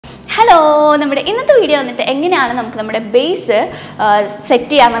Hello, നമ്മുടെ ഇന്നത്തെ video വന്നിട്ട് എങ്ങനെയാണ് നമുക്ക് നമ്മുടെ ബേസ്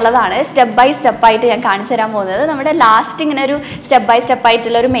സെറ്റ് ചെയ്യാന്നുള്ളതാണ്. സ്റ്റെപ്പ് ബൈ സ്റ്റെപ്പായിട്ട് ഞാൻ കാണിച്ചു തരാൻ പോകുന്നത്. നമ്മുടെ ലാസ്റ്റ് ഇങ്ങനെ ഒരു സ്റ്റെപ്പ് ബൈ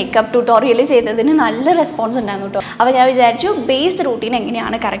സ്റ്റെപ്പായിട്ടുള്ള ഒരു മേക്കപ്പ് ട്യൂട്ടോറിയൽ ചെയ്തതിന് നല്ല റെസ്പോൺസ് ഉണ്ടായിരുന്നു കേട്ടോ. അപ്പോൾ ഞാൻ വിചാരിച്ചു ബേസ് റൂട്ടീൻ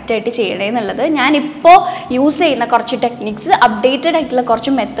എങ്ങനെയാണ് കറക്റ്റായിട്ട് ചെയ്യണേന്നുള്ളത് ഞാനിപ്പോൾ യൂസ് ചെയ്യുന്ന കുറച്ച് ടെക്നിക്സ്, അപ്ഡേറ്റഡ് ആയിട്ടുള്ള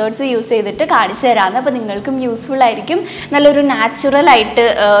കുറച്ച് മെത്തേഡ്സ് യൂസ് ചെയ്തിട്ട് കാണിച്ചു തരാമെന്ന്. അപ്പോൾ നിങ്ങൾക്കും യൂസ്ഫുൾ ആയിരിക്കും. നല്ലൊരു നാച്ചുറലായിട്ട്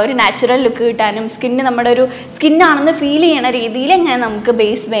ഒരു നാച്ചുറൽ ലുക്ക് കിട്ടാനും സ്കിന്ന് നമ്മുടെ ഒരു സ്കിന്നാണെന്ന് ഫീൽ ചെയ്യണ രീതിയിൽ എങ്ങനെ നമുക്ക്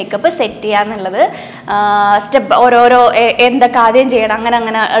ബേസ് മേക്കപ്പ് സെറ്റ് ചെയ്യാന്നുള്ളത് സ്റ്റെപ്പ് ഓരോരോ എന്തൊക്കെ ആദ്യം ചെയ്യണം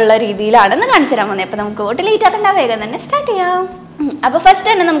അങ്ങനെ ഉള്ള രീതിയിലാണെന്ന് കാണിച്ചു തരാൻ പോകുന്നത്. അപ്പോൾ നമുക്ക് ഒട്ട് ലേറ്റ് ആക്കണ്ട, വേഗം തന്നെ സ്റ്റാർട്ട് ചെയ്യാം. അപ്പോൾ ഫസ്റ്റ്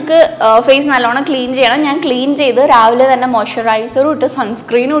തന്നെ നമുക്ക് ഫേസ് നല്ലോണം ക്ലീൻ ചെയ്യണം. ഞാൻ ക്ലീൻ ചെയ്ത് രാവിലെ തന്നെ മോയ്സ്ചറൈസറും ഇട്ട്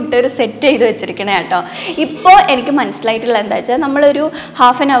സൺസ്ക്രീനും ഇട്ട് ഒരു സെറ്റ് ചെയ്ത് വെച്ചിരിക്കണേ കേട്ടോ. ഇപ്പോൾ എനിക്ക് മനസ്സിലായിട്ടുള്ള എന്താ വെച്ചാൽ നമ്മളൊരു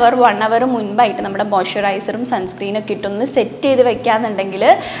ഹാഫ് ആൻ അവർ 1 അവർ മുൻപായിട്ട് നമ്മുടെ മോയ്സ്ചറൈസറും സൺസ്ക്രീനൊക്കെ ഇട്ടൊന്ന് സെറ്റ് ചെയ്ത് വെക്കാന്നുണ്ടെങ്കിൽ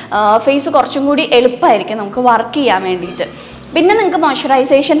ഫേസ് കുറച്ചും കൂടി എളുപ്പമായിരിക്കും നമുക്ക് വർക്ക് ചെയ്യാൻ വേണ്ടിയിട്ട്. പിന്നെ നിങ്ങൾക്ക്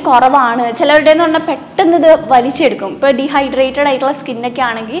മോയ്സ്ചറൈസേഷൻ കുറവാണ്, ചിലരുടെ എന്ന് പറഞ്ഞാൽ പെട്ടെന്ന് ഇത് വലിച്ചെടുക്കും. ഇപ്പോൾ ഡീഹൈഡ്രേറ്റഡ് ആയിട്ടുള്ള സ്കിന്നൊക്കെ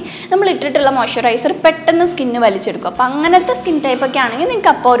ആണെങ്കിൽ നമ്മൾ ഇട്ടിട്ടുള്ള മോയ്സ്ചറൈസർ പെട്ടെന്ന് സ്കിന്ന് വലിച്ചെടുക്കും. അപ്പോൾ അങ്ങനത്തെ സ്കിൻ ടൈപ്പൊക്കെ ആണെങ്കിൽ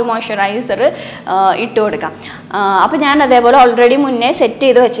നിങ്ങൾക്ക് അപ്പോൾ ഒരു മോയ്സ്ചറൈസർ ഇട്ട് കൊടുക്കാം. അപ്പോൾ ഞാൻ അതേപോലെ ഓൾറെഡി മുന്നേ സെറ്റ്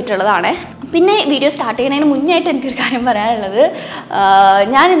ചെയ്ത് വെച്ചിട്ടുള്ളതാണ്. പിന്നെ വീഡിയോ സ്റ്റാർട്ട് ചെയ്യുന്നതിന് മുന്നേ ആയിട്ട് എനിക്കൊരു കാര്യം പറയാനുള്ളത്,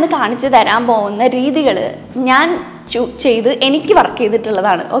 ഞാൻ ഇന്ന് കാണിച്ചു തരാൻ പോകുന്ന രീതികൾ ഞാൻ ചെയ്ത് എനിക്ക് വർക്ക്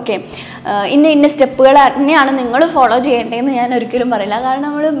ചെയ്തിട്ടുള്ളതാണ്. ഓക്കെ, ഇന്ന സ്റ്റെപ്പുകൾ തന്നെയാണ് നിങ്ങൾ ഫോളോ ചെയ്യേണ്ടതെന്ന് ഞാൻ ഒരിക്കലും പറയില്ല. കാരണം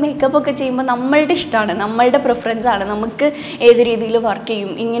നമ്മൾ മേക്കപ്പ് ഒക്കെ ചെയ്യുമ്പോൾ നമ്മളുടെ ഇഷ്ടമാണ്, നമ്മളുടെ പ്രിഫറൻസ് ആണ്, നമുക്ക് ഏത് രീതിയിൽ വർക്ക്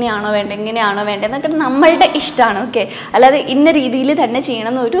ചെയ്യും, ഇങ്ങനെയാണോ വേണ്ടത് ഇങ്ങനെയാണോ വേണ്ടത് എന്നൊക്കെ നമ്മളുടെ ഇഷ്ടമാണ്. ഓക്കെ, അല്ലാതെ ഇന്ന രീതിയിൽ തന്നെ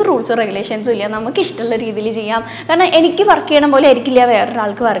ചെയ്യണമെന്ന് ഒരു റൂൾസോ റെഗുലേഷൻസും ഇല്ല. നമുക്ക് ഇഷ്ടമുള്ള രീതിയിൽ ചെയ്യാം. കാരണം എനിക്ക് വർക്ക് ചെയ്യണം പോലെ ആയിരിക്കില്ല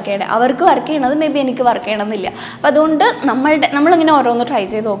വേറൊരാൾക്ക് വർക്ക് ചെയ്യണം. അവർക്ക് വർക്ക് ചെയ്യണത് മേ ബി എനിക്ക് വർക്ക് ചെയ്യണമെന്നില്ല. അപ്പോൾ അതുകൊണ്ട് നമ്മളിങ്ങനെ ഓരോന്ന് ട്രൈ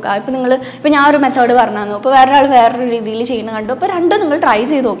ചെയ്ത് നോക്കുക. ഇപ്പോൾ ഞാൻ ഒരു മെത്തേഡ് പറഞ്ഞു തന്നു, ഇപ്പോൾ വേറൊരാൾ വേറൊരു രീതിയിൽ ചെയ്യണം കണ്ടു. അപ്പോൾ രണ്ടും നിങ്ങൾ ട്രൈ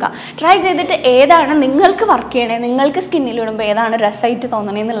ചെയ്ത് നോക്കുക. ട്രൈ ചെയ്തിട്ട് ഏതാണ് നിങ്ങൾക്ക് വർക്ക് ചെയ്യണേ, നിങ്ങൾക്ക് സ്കിന്നിലിടുമ്പോൾ ഏതാണ് രസമായിട്ട്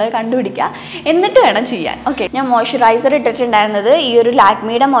തോന്നണേന്നുള്ളത് കണ്ടുപിടിക്കുക, എന്നിട്ട് വേണം ചെയ്യാൻ. ഓക്കെ, ഞാൻ മോയ്സ്ചറൈസർ ഇട്ടിട്ടുണ്ടായിരുന്നത് ഈ ഒരു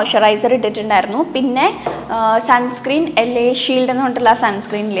ലാക്മിയുടെ മോയ്സ്ചറൈസർ ഇട്ടിട്ടുണ്ടായിരുന്നു. പിന്നെ സൺസ്ക്രീൻ LA ഷീൽഡ് എന്ന് പറഞ്ഞിട്ടുള്ള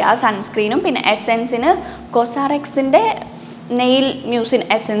സൺസ്ക്രീനില്ലേ, ആ സൺസ്ക്രീനും പിന്നെ എസെൻസിന് കോസാറെക്സിൻ്റെ നെയിൽ മ്യൂസിൻ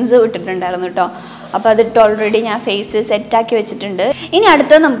എസെൻസ് ഇട്ടിട്ടുണ്ടായിരുന്നു കേട്ടോ. അപ്പോൾ അതിട്ട് ഓൾറെഡി ഞാൻ ഫേസ് സെറ്റാക്കി വെച്ചിട്ടുണ്ട്. ഇനി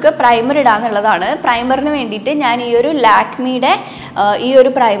അടുത്തത് നമുക്ക് പ്രൈമർ ഇടാന്നുള്ളതാണ്. പ്രൈമറിന് വേണ്ടിയിട്ട് ഞാൻ ഈ ഒരു ലാക്മിയുടെ ഈ ഒരു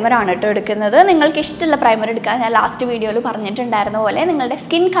പ്രൈമറാണ് കേട്ടോ എടുക്കുന്നത്. നിങ്ങൾക്ക് ഇഷ്ടമുള്ള പ്രൈമർ എടുക്കുക. ഞാൻ ലാസ്റ്റ് വീഡിയോയിൽ പറഞ്ഞിട്ടുണ്ടായിരുന്ന പോലെ നിങ്ങളുടെ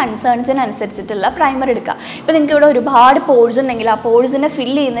സ്കിൻ കൺസേൺസിനനുസരിച്ചിട്ടുള്ള പ്രൈമർ എടുക്കുക. ഇപ്പോൾ നിങ്ങൾക്ക് ഇവിടെ ഒരുപാട് പോഴ്സ് ഉണ്ടെങ്കിൽ ആ പോഴ്സിനെ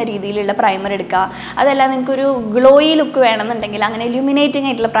ഫില്ല് ചെയ്യുന്ന രീതിയിലുള്ള പ്രൈമർ എടുക്കുക. അതല്ല നിങ്ങൾക്കൊരു ഗ്ലോയി ലുക്ക് വേണമെന്നുണ്ടെങ്കിൽ അങ്ങനെ ഇലുമിനേറ്റിംഗ്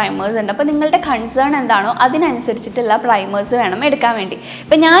ആയിട്ടുള്ള പ്രൈമേഴ്സ് ഉണ്ട്. അപ്പോൾ നിങ്ങളുടെ കൺസേൺ എന്താണോ അതിനനുസരിച്ചിട്ടുള്ള പ്രൈമേഴ്സ് വേണം എടുക്കാൻ വേണ്ടി.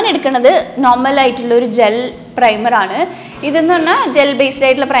 ഇപ്പം ഞാൻ എടുക്കുന്നത് നോർമലായിട്ടുള്ളൊരു ജെൽ പ്രൈമറാണ്. ഇതെന്ന് പറഞ്ഞാൽ ജെൽ ബേസ്ഡ്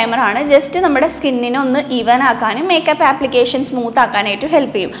ആയിട്ടുള്ള പ്രൈമറാണ്. ജസ്റ്റ് നമ്മുടെ സ്കിന്നിനെ ഒന്ന് ഈവൻ ആക്കാനും മേക്കപ്പ് ആപ്ലിക്കേഷൻ സ്മൂത്ത് ആക്കാനായിട്ട്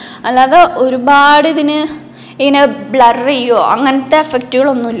ഹെൽപ്പ് ചെയ്യും. അല്ലാതെ ഒരുപാട് ഇതിന് ഇങ്ങനെ ബ്ലർ ചെയ്യോ അങ്ങനത്തെ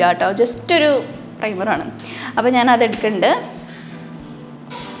എഫക്റ്റുകളൊന്നുമില്ല കേട്ടോ. ജസ്റ്റ് ഒരു പ്രൈമറാണ്. അപ്പോൾ ഞാൻ അതെടുക്കുന്നുണ്ട്.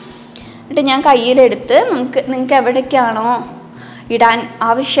 എന്നിട്ട് ഞാൻ കയ്യിലെടുത്ത് നിങ്ങൾക്ക് എവിടേക്കാണോ ഇടാൻ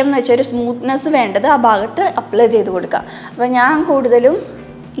ആവശ്യം എന്ന് വെച്ചാൽ ഒരു സ്മൂത്ത്നെസ് വേണ്ടത് ആ ഭാഗത്ത് അപ്ലൈ ചെയ്ത് കൊടുക്കുക. അപ്പോൾ ഞാൻ കൂടുതലും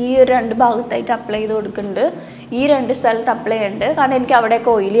ഈ ഒരു 2 ഭാഗത്തായിട്ട് അപ്ലൈ ചെയ്ത് കൊടുക്കുന്നുണ്ട്. ഈ 2 സ്ഥലത്ത് അപ്ലൈ ചെയ്യുന്നുണ്ട്. കാരണം എനിക്ക് അവിടെയൊക്കെ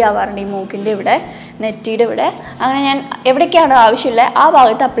ഓയിലി ആവാറുണ്ട്, ഈ മൂക്കിൻ്റെ ഇവിടെ, നെറ്റിയുടെ ഇവിടെ. അങ്ങനെ ഞാൻ എവിടേക്കാണോ ആവശ്യമുള്ളത് ആ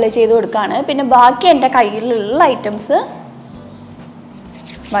ഭാഗത്ത് അപ്ലൈ ചെയ്ത് കൊടുക്കുകയാണ്. പിന്നെ ബാക്കി എൻ്റെ കയ്യിലുള്ള ഐറ്റംസ്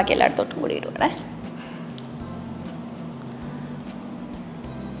ബാക്കി എല്ലായിടത്തോട്ടും കൂടി ഇടുകയാണേ.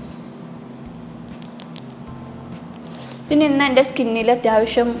 പിന്നെ ഇന്ന് എൻ്റെ സ്കിന്നിൽ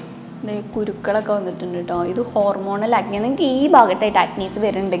അത്യാവശ്യം കുരുക്കളൊക്കെ വന്നിട്ടുണ്ട് കേട്ടോ. ഇത് ഹോർമോണൽ ആക്നി. നിങ്ങൾക്ക് ഈ ഭാഗത്തായിട്ട് ആക്നീസ്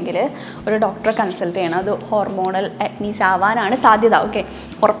വരുന്നുണ്ടെങ്കിൽ ഒരു ഡോക്ടറെ കൺസൾട്ട് ചെയ്യണം. അത് ഹോർമോണൽ ആക്നീസ് ആവാനാണ് സാധ്യത. ഓക്കെ,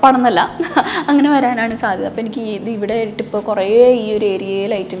 ഉറപ്പാണെന്നല്ല, അങ്ങനെ വരാനാണ് സാധ്യത. അപ്പോൾ എനിക്ക് ഇത് ഇവിടെ ആയിട്ട് ഇപ്പോൾ കുറേ ഈ ഒരു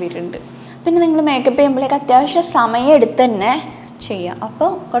ഏരിയയിലായിട്ട് വരുന്നുണ്ട്. പിന്നെ നിങ്ങൾ മേക്കപ്പ് ചെയ്യുമ്പോഴേക്ക് അത്യാവശ്യം സമയം എടുത്ത് തന്നെ ചെയ്യാം.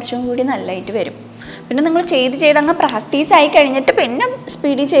 അപ്പോൾ കുറച്ചും കൂടി നല്ലതായിട്ട് വരും. പിന്നെ നിങ്ങൾ ചെയ്ത് അങ്ങ് പ്രാക്ടീസ് ആയി കഴിഞ്ഞിട്ട് പിന്നെ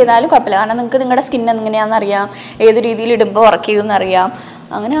സ്പീഡിൽ ചെയ്താലും കുഴപ്പമില്ല. കാരണം നിങ്ങൾക്ക് നിങ്ങളുടെ സ്കിൻ എങ്ങനെയാണെന്ന് അറിയാം, ഏത് രീതിയിൽ ഇടുമ്പോൾ വർക്ക് ചെയ്യുമെന്ന് അറിയാം.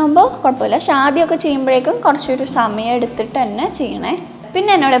 അങ്ങനെ ആകുമ്പോൾ കുഴപ്പമില്ല. പക്ഷെ ആദ്യമൊക്കെ ചെയ്യുമ്പോഴേക്കും കുറച്ചൊരു സമയം എടുത്തിട്ട് തന്നെ ചെയ്യണേ.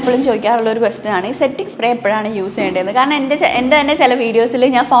 പിന്നെ എന്നോട് എപ്പോഴും ചോദിക്കാറുള്ള ഒരു ക്വസ്റ്റ്യൻ ആണ് ഈ സെറ്റിംഗ് സ്പ്രേ എപ്പോഴാണ് യൂസ് ചെയ്യേണ്ടത്. കാരണം എൻ്റെ തന്നെ ചില വീഡിയോസിൽ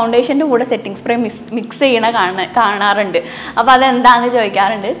ഞാൻ ഫൗണ്ടേഷൻ്റെ കൂടെ സെറ്റിംഗ് സ്പ്രേ മിക്സ് ചെയ്യണ കാണാറുണ്ട്. അപ്പോൾ അതെന്താണെന്ന്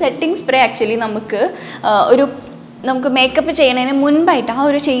ചോദിക്കാറുണ്ട്. സെറ്റിംഗ് സ്പ്രേ ആക്ച്വലി നമുക്ക് മേക്കപ്പ് ചെയ്യുന്നതിന് മുൻപായിട്ട് ആ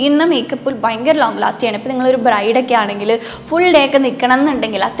ഒരു ചെയ്യുന്ന മേക്കപ്പ് ഭയങ്കര ലോങ് ലാസ്റ്റ് ചെയ്യണം. ഇപ്പോൾ നിങ്ങളൊരു ബ്രൈഡൊക്കെ ആണെങ്കിൽ ഫുൾ ഡേ ഒക്കെ നിൽക്കണം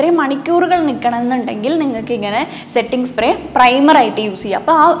എന്നുണ്ടെങ്കിൽ, അത്രയും മണിക്കൂറുകൾ നിൽക്കണം എന്നുണ്ടെങ്കിൽ നിങ്ങൾക്ക് ഇങ്ങനെ സെറ്റിംഗ് സ്പ്രേ പ്രൈമറായിട്ട് യൂസ് ചെയ്യാം.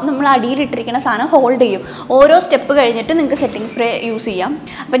 അപ്പോൾ നമ്മൾ അടിയിലിട്ടിരിക്കുന്ന സാധനം ഹോൾഡ് ചെയ്യും. ഓരോ സ്റ്റെപ്പ് കഴിഞ്ഞിട്ട് നിങ്ങൾക്ക് സെറ്റിംഗ് സ്പ്രേ യൂസ് ചെയ്യാം.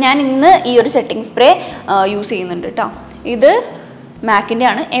 അപ്പോൾ ഞാൻ ഇന്ന് ഈ ഒരു സെറ്റിംഗ് സ്പ്രേ യൂസ് ചെയ്യുന്നുണ്ട് കേട്ടോ. ഇത് മാക്കിൻ്റെ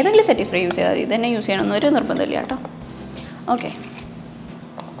ആണ്. ഏതെങ്കിലും സെറ്റിംഗ് സ്പ്രേ യൂസ് ചെയ്താൽ ഇത് തന്നെ യൂസ് ചെയ്യണമെന്നൊരു നിർബന്ധമില്ല കേട്ടോ. ഓക്കെ,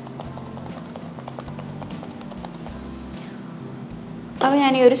 അപ്പോൾ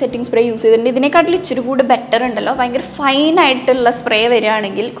ഞാൻ ഈ ഒരു സെറ്റിംഗ് സ്പ്രേ യൂസ് ചെയ്തിട്ടുണ്ട്. ഇതിനെക്കാട്ടിൽ ഇച്ചിരി കൂടി ബെറ്റർ ഉണ്ടല്ലോ, ഭയങ്കര ഫൈനായിട്ടുള്ള സ്പ്രേ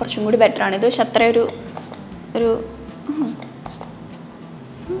വരികയാണെങ്കിൽ കുറച്ചും കൂടി ബെറ്ററാണ് ഇത്. പക്ഷെ അത്ര ഒരു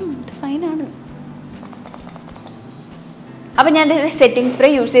ഫൈനാണ്. അപ്പോൾ ഞാൻ സെറ്റിംഗ് സ്പ്രേ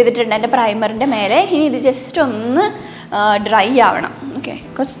യൂസ് ചെയ്തിട്ടുണ്ട് എൻ്റെ പ്രൈമറിൻ്റെ മേലെ. ഇനി ഇത് ജസ്റ്റ് ഒന്ന് ഡ്രൈ ആവണം. ഓക്കെ,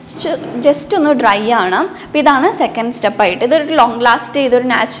 കുറച്ച് ജസ്റ്റ് ഒന്ന് ഡ്രൈ ആവണം. അപ്പോൾ ഇതാണ് സെക്കൻഡ് സ്റ്റെപ്പായിട്ട്. ഇതൊരു ലോങ് ലാസ്റ്റ് ചെയ്തൊരു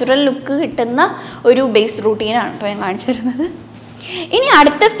നാച്ചുറൽ ലുക്ക് കിട്ടുന്ന ഒരു ബേസ് റൂട്ടീനാണ് കേട്ടോ ഞാൻ കാണിച്ചു തരുന്നത്. ഇനി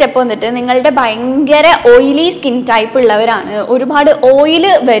അടുത്ത സ്റ്റെപ്പ് വന്നിട്ട് നിങ്ങളുടെ ഭയങ്കര ഓയിലി സ്കിൻ ടൈപ്പ് ഉള്ളവരാണ്, ഒരുപാട് ഓയിൽ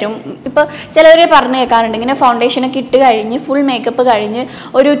വരും. ഇപ്പോൾ ചിലവർ പറഞ്ഞു കേൾക്കാറുണ്ട് ഇങ്ങനെ ഫൗണ്ടേഷനൊക്കെ ഇട്ട് കഴിഞ്ഞ് ഫുൾ മേക്കപ്പ് കഴിഞ്ഞ്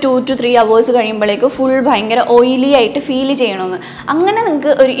ഒരു 2 to 3 hours കഴിയുമ്പോഴേക്ക് ഫുൾ ഭയങ്കര ഓയിലി ആയിട്ട് ഫീൽ ചെയ്യണമെന്ന്. അങ്ങനെ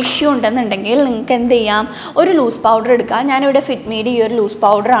നിങ്ങൾക്ക് ഒരു ഇഷ്യൂ ഉണ്ടെന്നുണ്ടെങ്കിൽ നിങ്ങൾക്ക് എന്ത് ചെയ്യാം, ഒരു ലൂസ് പൗഡർ എടുക്കാം. ഞാനിവിടെ ഫിറ്റ്മീഡ് ഈ ഒരു ലൂസ്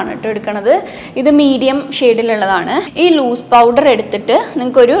പൗഡറാണ് കേട്ടോ എടുക്കുന്നത്. ഇത് മീഡിയം ഷെയ്ഡിലുള്ളതാണ്. ഈ ലൂസ് പൗഡർ എടുത്തിട്ട്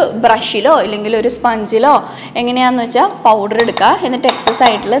നിങ്ങൾക്കൊരു ബ്രഷിലോ അല്ലെങ്കിൽ ഒരു സ്പഞ്ചിലോ എങ്ങനെയാണെന്ന് വെച്ചാൽ പൗഡർ എടുക്കുക. എന്നിട്ട് എക്സസ്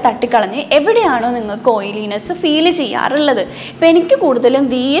ആയിട്ടുള്ള തട്ടിക്കളഞ്ഞ് എവിടെയാണോ നിങ്ങൾക്ക് ഓയിലിനെസ് ഫീൽ ചെയ്യാറുള്ളത്. ഇപ്പോൾ എനിക്ക് കൂടുതലും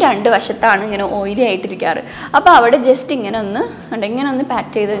ഈ 2 വശത്താണ് ഇങ്ങനെ ഓയിലി ആയിട്ടിരിക്കാറ്. അപ്പോൾ അവിടെ ജസ്റ്റ് ഇങ്ങനെ ഒന്ന്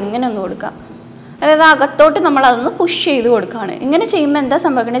പാറ്റ് ചെയ്ത് ഇങ്ങനെ ഒന്ന് കൊടുക്കുക. അതായത് അകത്തോട്ട് നമ്മളതൊന്ന് പുഷ് ചെയ്ത് കൊടുക്കുകയാണ്. ഇങ്ങനെ ചെയ്യുമ്പോൾ എന്താ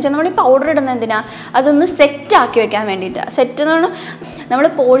സംഭവിക്കുന്നത് വെച്ചാൽ നമ്മൾ ഈ പൗഡർ ഇടുന്നത് എന്തിനാണ്, അതൊന്ന് സെറ്റാക്കി വെക്കാൻ വേണ്ടിയിട്ടാണ്. സെറ്റ് എന്ന് പറഞ്ഞാൽ നമ്മൾ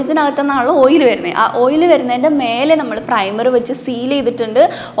പോഴ്സിനകത്തുനിന്നാണല്ലോ ഓയിൽ വരുന്നത്. ആ ഓയിൽ വരുന്നതിൻ്റെ മേലെ നമ്മൾ പ്രൈമർ വെച്ച് സീൽ ചെയ്തിട്ടുണ്ട്.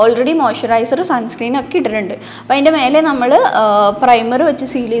 ഓൾറെഡി മോയ്സ്ചറൈസർ സൺസ്ക്രീനൊക്കെ ഇട്ടിട്ടുണ്ട്. അപ്പോൾ അതിൻ്റെ മേലെ നമ്മൾ പ്രൈമർ വെച്ച്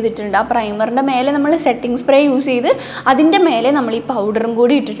സീൽ ചെയ്തിട്ടുണ്ട്. ആ പ്രൈമറിൻ്റെ മേലെ നമ്മൾ സെറ്റിംഗ് സ്പ്രേ യൂസ് ചെയ്ത് അതിൻ്റെ മേലെ നമ്മൾ ഈ പൗഡറും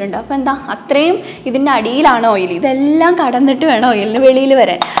കൂടി ഇട്ടിട്ടുണ്ട്. അപ്പോൾ എന്താ, അത്രയും ഇതിൻ്റെ അടിയിലാണ് ഓയിൽ. ഇതെല്ലാം കടന്നിട്ട് വേണം ഓയിലിന് വെളിയിൽ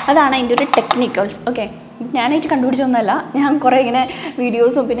വരാൻ. അതാണ് അതിൻ്റെ ഒരു ടെക്നിക്ക്. ഓക്കെ, ഞാനായിട്ട് കണ്ടുപിടിച്ചൊന്നുമല്ല, ഞാൻ കുറേ ഇങ്ങനെ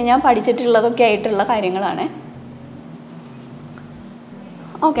വീഡിയോസും പിന്നെ ഞാൻ പഠിച്ചിട്ടുള്ളതൊക്കെ ആയിട്ടുള്ള കാര്യങ്ങളാണ്.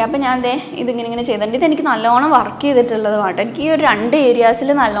 ഓക്കെ, അപ്പോൾ ഞാൻ ഇതിങ്ങനെ ചെയ്തിട്ടുണ്ട്. ഇതെനിക്ക് നല്ലോണം വർക്ക് ചെയ്തിട്ടുള്ളത് കേട്ടോ. എനിക്ക് ഈ ഒരു 2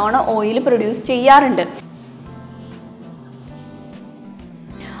 ഏരിയാസിൽ നല്ലോണം ഓയിൽ പ്രൊഡ്യൂസ് ചെയ്യാറുണ്ട്.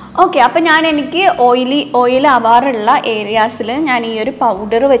 ഓക്കെ, അപ്പോൾ എനിക്ക് ഓയിൽ ആവാറുള്ള ഏരിയാസിൽ ഞാൻ ഈ ഒരു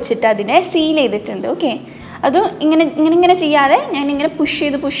പൗഡർ വെച്ചിട്ട് അതിനെ സീൽ ചെയ്തിട്ടുണ്ട്. ഓക്കെ, അതും ഇങ്ങനെ ചെയ്യാതെ ഞാനിങ്ങനെ പുഷ്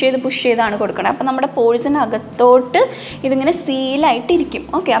ചെയ്താണ് കൊടുക്കണം. അപ്പോൾ നമ്മുടെ പോഴ്സിനകത്തോട്ട് ഇതിങ്ങനെ സീലായിട്ടിരിക്കും.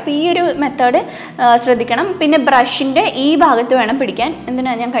 ഓക്കെ, അപ്പോൾ ഈ ഒരു മെത്തേഡ് ശ്രദ്ധിക്കണം. പിന്നെ ബ്രഷിൻ്റെ ഈ ഭാഗത്ത് വേണം പിടിക്കാൻ.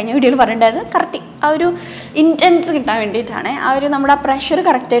 എന്തിനാണ് ഞാൻ കഴിഞ്ഞ വീഡിയോയിൽ പറഞ്ഞിട്ടുണ്ടായത്, കറക്റ്റ് ആ ഒരു ഇൻറ്റൻസ് കിട്ടാൻ വേണ്ടിയിട്ടാണ്. ആ ഒരു നമ്മുടെ ആ പ്രഷർ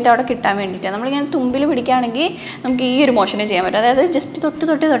കറക്റ്റായിട്ട് അവിടെ കിട്ടാൻ വേണ്ടിയിട്ടാണ്. നമ്മളിങ്ങനെ തുമ്പിൽ പിടിക്കുകയാണെങ്കിൽ നമുക്ക് ഈ ഒരു മോഷനെ ചെയ്യാൻ പറ്റും. അതായത് ജസ്റ്റ്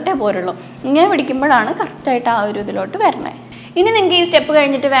തൊട്ടേ പോരുള്ളൂ. ഇങ്ങനെ പിടിക്കുമ്പോഴാണ് കറക്റ്റായിട്ട് ആ ഒരു ഇതിലോട്ട് വരണേ. ഇനി നിങ്ങൾക്ക് ഈ സ്റ്റെപ്പ്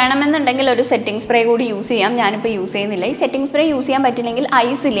കഴിഞ്ഞിട്ട് വേണമെന്നുണ്ടെങ്കിൽ ഒരു സെറ്റിംഗ് സ്പ്രേ കൂടി യൂസ് ചെയ്യാം. ഞാനിപ്പോൾ യൂസ് ചെയ്യുന്നില്ല. ഈ സെറ്റിംഗ് സ്പ്രേ യൂസ് ചെയ്യാൻ പറ്റില്ലെങ്കിൽ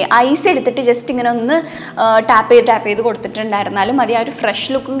ഐസ് എടുത്തിട്ട് ജസ്റ്റ് ഇങ്ങനെ ഒന്ന് ടാപ്പ് ചെയ്ത് കൊടുത്തിട്ടുണ്ടായിരുന്നാലും മതി. ആ ഒരു ഫ്രഷ്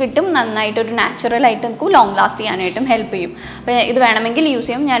ലുക്കും കിട്ടും, നന്നായിട്ടൊരു നാച്ചുറലായിട്ട് നമുക്ക് ലോങ് ലാസ്റ്റ് ചെയ്യാനായിട്ടും ഹെൽപ്പ് ചെയ്യും. അപ്പോൾ ഇത് വേണമെങ്കിൽ യൂസ്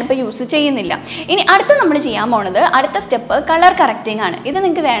ചെയ്യാം. ഞാനിപ്പോൾ യൂസ് ചെയ്യുന്നില്ല. ഇനി അടുത്ത നമ്മൾ ചെയ്യാൻ പോണത് അടുത്ത സ്റ്റെപ്പ് കളർ കറക്റ്റിംഗ് ആണ്. ഇത്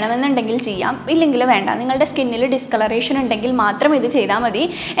നിങ്ങൾക്ക് വേണമെന്നുണ്ടെങ്കിൽ ചെയ്യാം, ഇല്ലെങ്കിൽ വേണ്ട. നിങ്ങളുടെ സ്കിന്നിൽ ഡിസ്കളറേഷൻ ഉണ്ടെങ്കിൽ മാത്രം ഇത് ചെയ്താൽ മതി.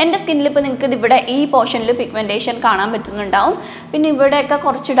 എൻ്റെ സ്കിന്നിൽ ഇപ്പോൾ നിങ്ങൾക്ക് ഇവിടെ ഈ പോർഷനിൽ പിഗ്മെൻറ്റേഷൻ കാണാൻ പറ്റുന്നുണ്ടാവും. പിന്നെ ഇവിടെയൊക്കെ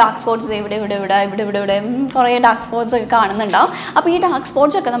കുറച്ച് ഡാർക്ക് സ്പോട്ട്സ് ഇവിടെ കുറേ ഡാർക്ക് സ്പോട്ട്സ് ഒക്കെ കാണുന്നുണ്ടാവും. അപ്പോൾ ഈ ഡാർക്ക്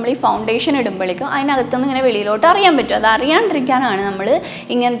സ്പോട്ട്സ് ഒക്കെ നമ്മൾ ഈ ഫൗണ്ടേഷൻ ഇടുമ്പോഴേക്കും അതിനകത്തുനിന്ന് ഇങ്ങനെ വെളിയിലോട്ട് അറിയാൻ പറ്റും. അത് അറിയാണ്ടിരിക്കാനാണ് നമ്മൾ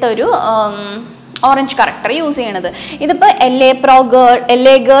ഇങ്ങനത്തെ ഒരു ഓറഞ്ച് കറക്റ്റർ യൂസ് ചെയ്യണത്. ഇതിപ്പോൾ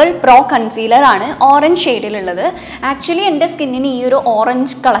LA Girl Pro കൺസീലർ ആണ്, ഓറഞ്ച് ഷെയ്ഡിലുള്ളത്. ആക്ച്വലി എൻ്റെ സ്കിന്നിന് ഈ ഒരു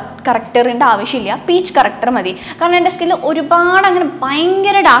ഓറഞ്ച് കറക്റ്ററിൻ്റെ ആവശ്യമില്ല, പീച്ച് കറക്റ്റർ മതി. കാരണം എൻ്റെ സ്കിന്നിൽ ഒരുപാട് അങ്ങനെ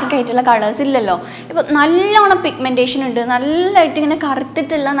ഭയങ്കര ഡാർക്ക് ആയിട്ടുള്ള കളേഴ്സ് ഇല്ലല്ലോ. ഇപ്പോൾ നല്ലോണം പിഗ്മെൻറ്റേഷൻ ഉണ്ട്, നല്ലതായിട്ട് ഇങ്ങനെ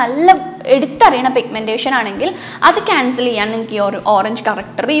കറുത്തിട്ടുള്ള നല്ല എടുത്തറിയണ പിഗ്മെൻറ്റേഷൻ ആണെങ്കിൽ അത് ക്യാൻസൽ ചെയ്യാൻ നിങ്ങൾക്ക് ഈ ഒരു ഓറഞ്ച്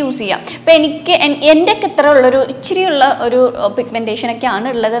കറക്റ്റർ യൂസ് ചെയ്യാം. ഇപ്പോൾ എൻ്റെയൊക്കെ ഇത്ര ഉള്ളൊരു ഇച്ചിരിയുള്ള ഒരു പിഗ്മെൻറ്റേഷനൊക്കെയാണ്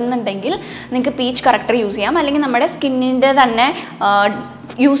ഉള്ളതെന്നുണ്ടെങ്കിൽ നിങ്ങൾക്ക് പീച്ച് കറക്റ്റർ യൂസ് ചെയ്യാം. അല്ലെങ്കിൽ നമ്മുടെ സ്കിന്നിൻ്റെ തന്നെ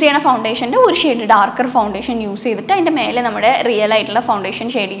യൂസ് ചെയ്യണ ഫൗണ്ടേഷൻ്റെ ഒരു ഷെയ്ഡ് ഡാർക്കർ ഫൗണ്ടേഷൻ യൂസ് ചെയ്തിട്ട് അതിൻ്റെ മേലെ നമ്മുടെ റിയൽ ആയിട്ടുള്ള ഫൗണ്ടേഷൻ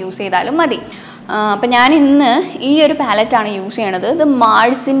ഷെയ്ഡ് യൂസ് ചെയ്താലും മതി. അപ്പം ഞാൻ ഇന്ന് ഈ ഒരു പാലറ്റാണ് യൂസ് ചെയ്യണത്. ഇത്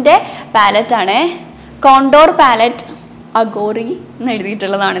മാൾസിൻ്റെ പാലറ്റാണ്, കോണ്ടോർ പാലറ്റ് അഗോറി എന്ന്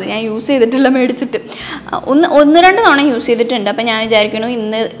എഴുതിയിട്ടുള്ളതാണിത്. ഞാൻ യൂസ് ചെയ്തിട്ടുള്ള മേടിച്ചിട്ട് ഒന്ന് രണ്ട് തവണ യൂസ് ചെയ്തിട്ടുണ്ട്. അപ്പം ഞാൻ വിചാരിക്കുന്നു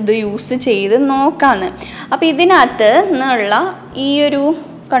ഇന്ന് ഇത് യൂസ് ചെയ്ത് നോക്കാമെന്ന്. അപ്പോൾ ഇതിനകത്ത് നിന്നുള്ള ഈ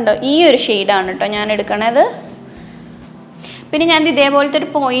ഒരു ഷെയ്ഡാണ് കേട്ടോ ഞാൻ എടുക്കണത്. പിന്നെ ഞാൻ ഇതേപോലത്തെ ഒരു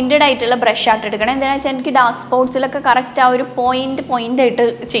പോയിൻറ്റഡ് ആയിട്ടുള്ള ബ്രഷ് ആയിട്ട് എടുക്കണം. എന്താണെന്ന് വെച്ചാൽ എനിക്ക് ഡാർക്ക് സ്പോട്ട്സിലൊക്കെ കറക്റ്റ് ആ ഒരു പോയിൻ്റ് ആയിട്ട്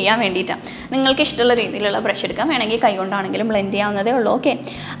ചെയ്യാൻ വേണ്ടിയിട്ടാണ്. നിങ്ങൾക്ക് ഇഷ്ടമുള്ള രീതിയിലുള്ള ബ്രഷ് എടുക്കാം, വേണമെങ്കിൽ കൈ കൊണ്ടാണെങ്കിലും ബ്ലെൻഡ് ചെയ്യാവുന്നതേ ഉള്ളൂ. ഓക്കെ,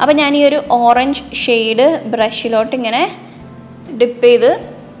 അപ്പോൾ ഞാൻ ഈ ഒരു ഓറഞ്ച് ഷെയ്ഡ് ബ്രഷിലോട്ട് ഇങ്ങനെ ഡിപ്പ് ചെയ്ത്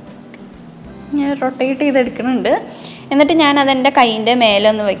ഞാൻ റൊട്ടേറ്റ് ചെയ്തെടുക്കുന്നുണ്ട്. എന്നിട്ട് ഞാൻ അതെൻ്റെ കൈയിൻ്റെ മേലെ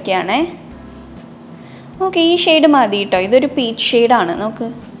ഒന്ന് വയ്ക്കുകയാണ്. ഓക്കെ, ഈ ഷെയ്ഡ് മതി കേട്ടോ. ഇതൊരു പീച്ച് ഷെയ്ഡാണ്, നോക്ക്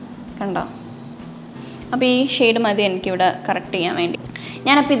കണ്ടോ. അപ്പോൾ ഈ ഷെയ്ഡ് മതി എനിക്കിവിടെ കറക്റ്റ് ചെയ്യാൻ വേണ്ടി.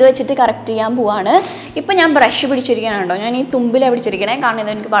 ഞാനപ്പോൾ ഇത് വെച്ചിട്ട് കറക്റ്റ് ചെയ്യാൻ പോവാണ്. ഇപ്പോൾ ഞാൻ ബ്രഷ് പിടിച്ചിരിക്കണുണ്ടോ, ഞാൻ ഈ തുമ്പിലാണ് പിടിച്ചിരിക്കണേ. കാരണം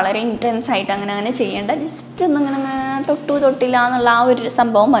ഇത് എനിക്ക് വളരെ ഇൻറ്റൻസ് ആയിട്ട് അങ്ങനെ ചെയ്യേണ്ട, ജസ്റ്റ് ഒന്നിങ്ങനെ തൊട്ടില്ല എന്നുള്ള ആ ഒരു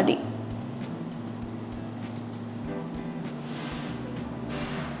സംഭവം മതി.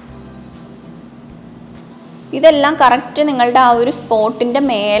 ഇതെല്ലാം കറക്റ്റ് നിങ്ങളുടെ ആ ഒരു സ്പോട്ടിൻ്റെ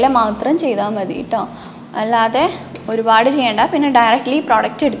മേലെ മാത്രം ചെയ്താൽ മതി കേട്ടോ, അല്ലാതെ ഒരുപാട് ചെയ്യേണ്ട. പിന്നെ ഡയറക്റ്റ്ലി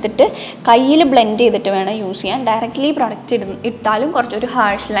പ്രോഡക്റ്റ് എടുത്തിട്ട് കയ്യിൽ ബ്ലെൻഡ് ചെയ്തിട്ട് വേണം യൂസ് ചെയ്യാൻ. ഡയറക്റ്റ്ലി പ്രോഡക്റ്റ് ഇട്ടാലും കുറച്ചൊരു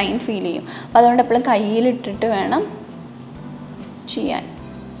ഹാർഷ് ലൈൻ ഫീൽ ചെയ്യും. അപ്പോൾ അതുകൊണ്ട് എപ്പോഴും കയ്യിലിട്ടിട്ട് വേണം ചെയ്യാൻ.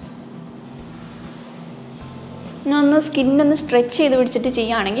 ഒന്ന് സ്കിന്നൊന്ന് സ്ട്രെച്ച് ചെയ്ത് പിടിച്ചിട്ട്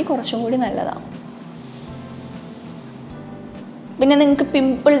ചെയ്യുകയാണെങ്കിൽ കുറച്ചും കൂടി നല്ലതാണ്. പിന്നെ നിങ്ങൾക്ക്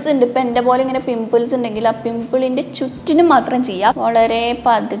പിമ്പിൾസ് ഉണ്ട്, ഇപ്പം എൻ്റെ പോലെ ഇങ്ങനെ പിമ്പിൾസ് ഉണ്ടെങ്കിൽ ആ പിമ്പിളിൻ്റെ ചുറ്റിനും മാത്രം ചെയ്യാം. വളരെ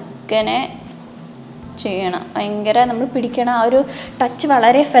പതുക്കനെ ചെയ്യണം. ഭയങ്കര നമ്മൾ പിടിക്കണം, ആ ഒരു ടച്ച്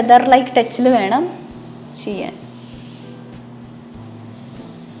വളരെ ഫെദർ ലൈക്ക് ടച്ചിൽ വേണം ചെയ്യാൻ.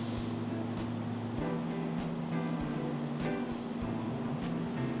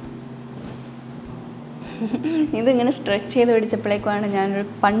 ഇതിങ്ങനെ സ്ട്രെച്ച് ചെയ്ത് പിടിച്ചപ്പോഴേക്കുമാണ് ഞാനൊരു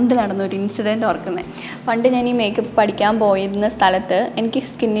പണ്ട് നടന്നൊരു ഇൻസിഡൻറ്റ് ഓർക്കുന്നത്. പണ്ട് ഞാൻ ഈ മേക്കപ്പ് പഠിക്കാൻ പോയിരുന്ന സ്ഥലത്ത് എനിക്ക്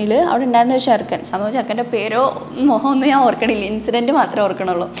സ്കിന്നിൽ അവിടെ ഉണ്ടായിരുന്ന ഒരു ചെറുക്കൻ, സംഭവം ചെറുക്കൻ്റെ പേരോ മുഖമൊന്നും ഞാൻ ഓർക്കണില്ല, ഇൻസിഡൻറ്റ് മാത്രമേ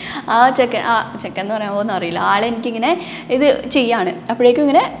ഓർക്കണുള്ളൂ. ആ ചെക്കൻ എന്ന് പറയാൻ പോകുന്ന അറിയില്ല, ആളെനിക്കിങ്ങനെ ഇത് ചെയ്യാണ്. അപ്പോഴേക്കും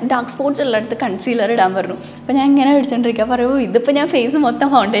ഇങ്ങനെ ഡാർക്ക് സ്പോട്ട്സ് ഉള്ളിടത്ത് കൺസീലർ ഇടാൻ പറഞ്ഞു. അപ്പോൾ ഞാൻ ഇങ്ങനെ പിടിച്ചോണ്ടിരിക്കുക, പറയൂ ഇതിപ്പോൾ ഞാൻ ഫേസ് മൊത്തം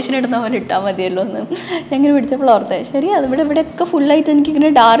ഫൗണ്ടേഷൻ ഇടുന്ന പോലെ ഇട്ടാൽ മതിയല്ലോ എന്ന് ഞാൻ ഇങ്ങനെ പിടിച്ചപ്പോൾ ഓർത്തേ. ശരി, ഇവിടെയൊക്കെ ഫുള്ളായിട്ട്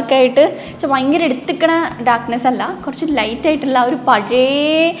എനിക്കിങ്ങനെ ഡാർക്കായിട്ട് ഭയങ്കര എടുത്തിക്കണ ഡാർക്ക്നെസ് അല്ല, കുറച്ച് ലൈറ്റ് ആയിട്ടുള്ള ഒരു പഴയ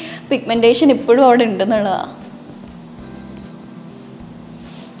പിഗ്മെൻറ്റേഷൻ ഇപ്പോഴും അവിടെ ഉണ്ടെന്നുള്ളതാണ്.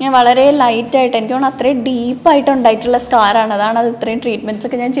 ഞാൻ വളരെ ലൈറ്റായിട്ട്, എനിക്ക് തോന്നുന്നു അത്രയും ഡീപ്പായിട്ട് ഉണ്ടായിട്ടുള്ള സ്കാറാണ്, അതാണ് അത് ഇത്രയും ട്രീറ്റ്മെൻറ്റ്സ്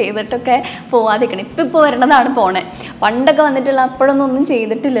ഒക്കെ ഞാൻ ചെയ്തിട്ടൊക്കെ പോവാതിരിക്കണം. ഇപ്പോൾ വരണതാണ് പോണേ. പണ്ടൊക്കെ വന്നിട്ടില്ല, അപ്പോഴൊന്നും ഒന്നും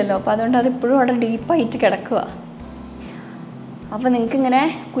ചെയ്തിട്ടില്ലല്ലോ, അപ്പോൾ അതുകൊണ്ട് അതിപ്പോഴും അവിടെ ഡീപ്പായിട്ട് കിടക്കുക. അപ്പോൾ നിങ്ങൾക്കിങ്ങനെ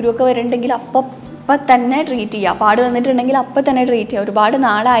കുരുവൊക്കെ വരുന്നുണ്ടെങ്കിൽ അപ്പം തന്നെ ട്രീറ്റ് ചെയ്യുക. പാട് വന്നിട്ടുണ്ടെങ്കിൽ അപ്പം തന്നെ ട്രീറ്റ് ചെയ്യുക. ഒരുപാട്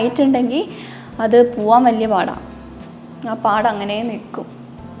നാളായിട്ടുണ്ടെങ്കിൽ അത് പോവാൻ വലിയ പാടാണ്, ആ പാട് അങ്ങനെ നിൽക്കും.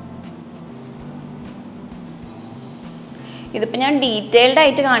 ഇതിപ്പോൾ ഞാൻ ഡീറ്റെയിൽഡ്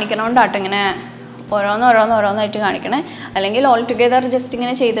ആയിട്ട് കാണിക്കണോണ്ടാട്ടോ ഇങ്ങനെ ഓരോന്നായിട്ട് കാണിക്കണേ. അല്ലെങ്കിൽ ഓൾ ടുഗെദർ ജസ്റ്റ്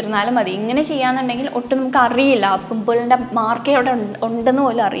ഇങ്ങനെ ചെയ്തിരുന്നാലും മതി. ഇങ്ങനെ ചെയ്യാന്നുണ്ടെങ്കിൽ ഒട്ടും നമുക്ക് അറിയില്ല, പിമ്പിളിൻ്റെ മാർക്ക് അവിടെ ഉണ്ടെന്ന്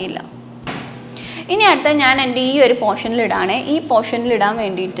പോലും അറിയില്ല. ഇനി അടുത്ത ഞാൻ എൻ്റെ ഈ ഒരു പോർഷനിലിടാണ്. ഈ പോർഷനിലിടാൻ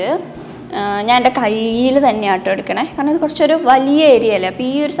വേണ്ടിയിട്ട് ഞാൻ എൻ്റെ കയ്യിൽ തന്നെയാട്ടോ എടുക്കണേ, കാരണം ഇത് കുറച്ചൊരു വലിയ ഏരിയ അല്ലേ. അപ്പോൾ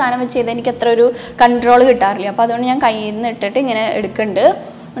ഈ ഒരു സാധനം വെച്ച് ചെയ്താൽ എനിക്ക് അത്ര ഒരു കൺട്രോൾ കിട്ടാറില്ല. അപ്പോൾ അതുകൊണ്ട് ഞാൻ കയ്യിൽ നിന്ന് ഇട്ടിട്ട് ഇങ്ങനെ എടുക്കുന്നുണ്ട്.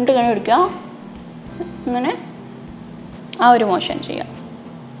 എന്നിട്ട് ഇങ്ങനെ എടുക്കുക, ഇങ്ങനെ ആ ഒരു മോഷൻ ചെയ്യാം.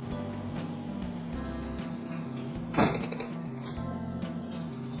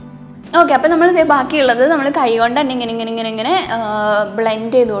 ഓക്കെ, അപ്പോൾ നമ്മൾ ബാക്കിയുള്ളത് നമ്മൾ കൈ കൊണ്ട് തന്നെ ഇങ്ങനെ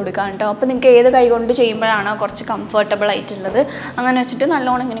ബ്ലെൻഡ് ചെയ്ത് കൊടുക്കാം കേട്ടോ. അപ്പോൾ നിങ്ങൾക്ക് ഏത് കൈ കൊണ്ട് ചെയ്യുമ്പോഴാണോ കുറച്ച് കംഫർട്ടബിൾ ആയിട്ടുള്ളത് അങ്ങനെ വെച്ചിട്ട്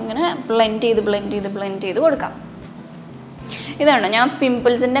നല്ലോണം ഇങ്ങനെ ബ്ലെൻഡ് ചെയ്ത് കൊടുക്കാം. ഇതാണ് ഞാൻ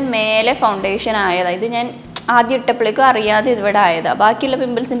പിമ്പിൾസിൻ്റെ മേലെ ഫൗണ്ടേഷൻ ആയതാണ്. ഇത് ഞാൻ ആദ്യം ഇട്ടപ്പോഴേക്കും അറിയാതെ ഇവിടെ ആയതാണ്. ബാക്കിയുള്ള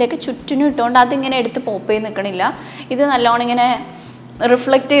പിമ്പിൾസിൻ്റെയൊക്കെ ചുറ്റിനും ഇട്ടുകൊണ്ട് അതിങ്ങനെ എടുത്ത് പോപ്പ് ചെയ്ത് നിൽക്കണില്ല. ഇത് നല്ലോണം ഇങ്ങനെ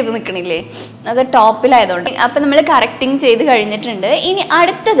റിഫ്ലക്റ്റ് ചെയ്ത് നിൽക്കണില്ലേ, അത് ടോപ്പിലായതുകൊണ്ട്. അപ്പം നമ്മൾ കറക്റ്റിങ് ചെയ്ത് കഴിഞ്ഞിട്ടുണ്ട്. ഇനി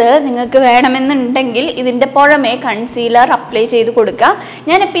അടുത്തത് നിങ്ങൾക്ക് വേണമെന്നുണ്ടെങ്കിൽ ഇതിൻ്റെ പുറമേ കൺസീലർ അപ്ലൈ ചെയ്ത് കൊടുക്കാം.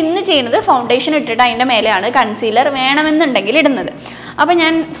 ഞാനിപ്പോൾ ഇന്ന് ചെയ്യുന്നത് ഫൗണ്ടേഷൻ ഇട്ടിട്ട് അതിൻ്റെ മേലെയാണ് കൺസീലർ വേണമെന്നുണ്ടെങ്കിൽ ഇടുന്നത്. അപ്പോൾ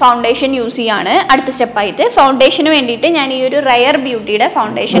ഞാൻ ഫൗണ്ടേഷൻ യൂസ് ചെയ്യാണ്. അടുത്ത സ്റ്റെപ്പായിട്ട് ഫൗണ്ടേഷന് വേണ്ടിയിട്ട് ഞാൻ ഈ ഒരു റയർ ബ്യൂട്ടിയുടെ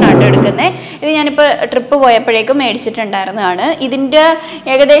ഫൗണ്ടേഷൻ ആണ് എടുക്കുന്നത്. ഇത് ഞാനിപ്പോൾ ട്രിപ്പ് പോയപ്പോഴേക്കും മേടിച്ചിട്ടുണ്ടായിരുന്നതാണ്. ഇതിൻ്റെ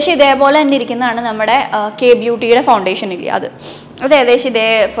ഏകദേശം ഇതേപോലെ തന്നെ ഇരിക്കുന്നതാണ് നമ്മുടെ കെ ബ്യൂട്ടിയുടെ ഫൗണ്ടേഷൻ ഇല്ലേ, അത് ഏകദേശം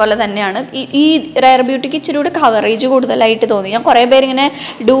ഇതേപോലെ തന്നെയാണ്. ഈ റയർ ബ്യൂട്ടിക്ക് ഇച്ചിരി കൂടി കവറേജ് കൂടുതലായിട്ട് തോന്നി. ഞാൻ കുറേ പേരിങ്ങനെ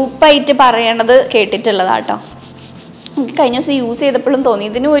ഡൂപ്പായിട്ട് പറയണത് കേട്ടിട്ടുള്ളതാട്ടോ. എനിക്ക് കഴിഞ്ഞ ദിവസം യൂസ് ചെയ്തപ്പോഴും തോന്നി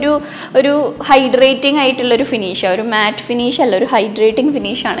ഇതിന് ഒരു ഹൈഡ്രേറ്റിംഗ് ആയിട്ടുള്ളൊരു ഫിനിഷാണ്, ഒരു മാറ്റ് ഫിനിഷ് അല്ല, ഒരു ഹൈഡ്രേറ്റിംഗ്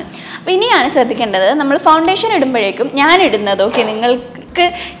ഫിനിഷാണ്. അപ്പോൾ ഇനിയാണ് ശ്രദ്ധിക്കേണ്ടത്, നമ്മൾ ഫൗണ്ടേഷൻ ഇടുമ്പോഴേക്കും ഞാൻ ഇടുന്നത് ഓക്കെ നിങ്ങൾക്ക്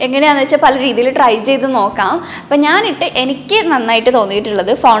എങ്ങനെയാണെന്ന് വെച്ചാൽ പല രീതിയിൽ ട്രൈ ചെയ്ത് നോക്കാം. അപ്പം എനിക്ക് നന്നായിട്ട്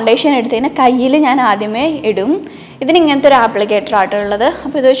തോന്നിയിട്ടുള്ളത് ഫൗണ്ടേഷൻ എടുത്തതിന് കയ്യിൽ ഞാൻ ആദ്യമേ ഇടും. ഇതിന് ഇങ്ങനത്തെ ഒരു ആപ്ലിക്കേറ്റർ ആയിട്ടുള്ളത്.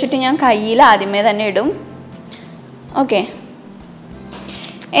 അപ്പോൾ ഇത് വെച്ചിട്ട് ഞാൻ കയ്യിൽ ആദ്യമേ തന്നെ ഇടും. ഓക്കെ,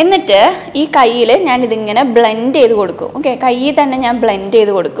 എന്നിട്ട് ഈ കയ്യിൽ ഞാൻ ഇതിങ്ങനെ ബ്ലെൻഡ് ചെയ്ത് കൊടുക്കും. ഓക്കെ, കയ്യിൽ തന്നെ ഞാൻ ബ്ലെൻഡ്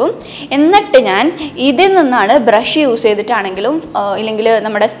ചെയ്ത് കൊടുക്കും. എന്നിട്ട് ഞാൻ ഇതിൽ നിന്നാണ് ബ്രഷ് യൂസ് ചെയ്തിട്ടാണെങ്കിലും ഇല്ലെങ്കിൽ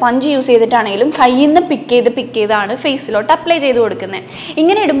നമ്മുടെ സ്പഞ്ച് യൂസ് ചെയ്തിട്ടാണെങ്കിലും കയ്യിൽ നിന്ന് പിക്ക് ചെയ്താണ് ഫേസിലോട്ട് അപ്ലൈ ചെയ്ത് കൊടുക്കുന്നത്.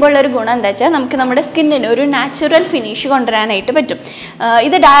 ഇങ്ങനെ ഇടുമ്പോഴുള്ളൊരു ഗുണം എന്താ വെച്ചാൽ നമുക്ക് നമ്മുടെ സ്കിന്നിന് ഒരു നാച്ചുറൽ ഫിനിഷ് കൊണ്ടുവരാനായിട്ട് പറ്റും.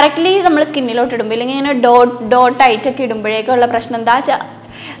 ഇത് ഡയറക്റ്റ്ലി നമ്മൾ സ്കിന്നിലോട്ട് ഇടുമ്പോൾ ഇല്ലെങ്കിൽ ഇങ്ങനെ ഡോട്ടായിട്ടൊക്കെ ഇടുമ്പോഴേക്കുള്ള പ്രശ്നം എന്താ വെച്ചാൽ,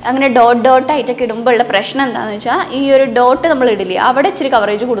 അങ്ങനെ ഡോട്ടായിട്ടൊക്കെ ഇടുമ്പോൾ ഉള്ള പ്രശ്നം എന്താണെന്ന് വെച്ചാൽ ഈ ഒരു ഡോട്ട് നമ്മൾ ഇടില്ല, അവിടെ ഇച്ചിരി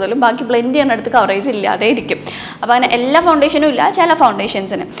കവറേജ് കൂടുതലും ബാക്കി ബ്ലെൻഡ് ചെയ്യുന്നിടത്ത് കവറേജ് ഇല്ലാതെ ഇരിക്കും. അപ്പോൾ അങ്ങനെ എല്ലാ ഫൗണ്ടേഷനും ഇല്ല, ചില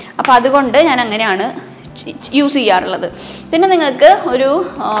ഫൗണ്ടേഷൻസിന്. അപ്പോൾ അതുകൊണ്ട് ഞാൻ അങ്ങനെയാണ് യൂസ് ചെയ്യാറുള്ളത്. പിന്നെ നിങ്ങൾക്ക് ഒരു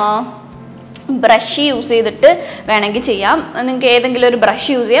ബ്രഷ് യൂസ് ചെയ്തിട്ട് വേണമെങ്കിൽ ചെയ്യാം. നിങ്ങൾക്ക് ഏതെങ്കിലും ഒരു ബ്രഷ്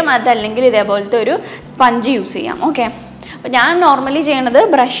യൂസ് ചെയ്യാം, അതല്ലെങ്കിൽ ഇതേപോലത്തെ ഒരു സ്പഞ്ച് യൂസ് ചെയ്യാം. ഓക്കെ, അപ്പോൾ ഞാൻ നോർമലി ചെയ്യണത്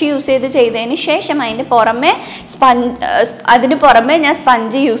ബ്രഷ് യൂസ് ചെയ്തതിന് ശേഷം അതിന് പുറമെ ഞാൻ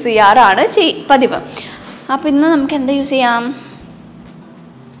സ്പഞ്ച് യൂസ് ചെയ്യാറാണ് പതിവ്. അപ്പോൾ ഇന്ന് നമുക്ക് എന്താ യൂസ് ചെയ്യാം?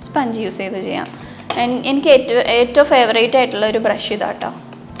 സ്പഞ്ച് യൂസ് ചെയ്ത് ചെയ്യാം. എനിക്ക് ഏറ്റവും ഫേവറേറ്റ് ആയിട്ടുള്ള ഒരു ബ്രഷ് ഇതാട്ടോ,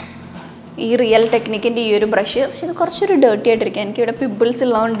 ഈ റിയൽ ടെക്നിക്കിൻ്റെ ഈ ഒരു ബ്രഷ്. പക്ഷെ ഇത് കുറച്ചൊരു ഡേർട്ടി ആയിട്ടിരിക്കുക. എനിക്കിവിടെ പിമ്പിൾസ്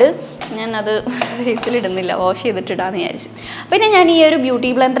ഉള്ളതുകൊണ്ട് ഞാനത് ഫേസിലിടുന്നില്ല, വാഷ് ചെയ്തിട്ടിടാന്ന് വിചാരിച്ചു. പിന്നെ ഞാൻ ഈ ഒരു ബ്യൂട്ടി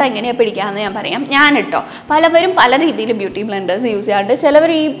ബ്ലെൻഡർ എങ്ങനെയാണ് പിടിക്കാമെന്ന് ഞാൻ പറയാം. ഞാനിട്ടോ പലവരും പല രീതിയിൽ ബ്യൂട്ടി ബ്ലെൻഡേഴ്സ് യൂസ് ചെയ്യാറുണ്ട്.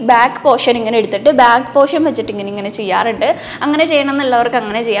 ചിലവർ ഈ ബാക്ക് പോർഷൻ ഇങ്ങനെ എടുത്തിട്ട് ബാക്ക് പോർഷൻ വെച്ചിട്ട് ഇങ്ങനെ ചെയ്യാറുണ്ട്. അങ്ങനെ ചെയ്യണം എന്നുള്ളവർക്ക്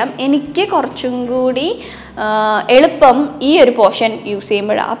അങ്ങനെ ചെയ്യാം. എനിക്ക് കുറച്ചും കൂടി എളുപ്പം ഈ ഒരു പോർഷൻ യൂസ്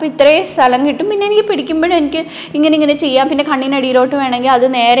ചെയ്യുമ്പോഴാണ്. അപ്പോൾ ഇത്രയും സ്ഥലം കിട്ടും. പിന്നെ എനിക്ക് പിടിക്കുമ്പോഴും എനിക്ക് ഇങ്ങനെ ചെയ്യാം. പിന്നെ കണ്ണിനടിയിലോട്ട് വേണമെങ്കിൽ അത്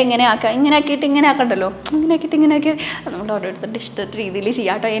നേരെ ഇങ്ങനെ ആക്കാം. ഇങ്ങനെ ആക്കണ്ടല്ലോ, ഇങ്ങനെ ആക്കി നമ്മൾ ഓരോരുത്തരുടെ ഇഷ്ടത്തെ രീതിയിൽ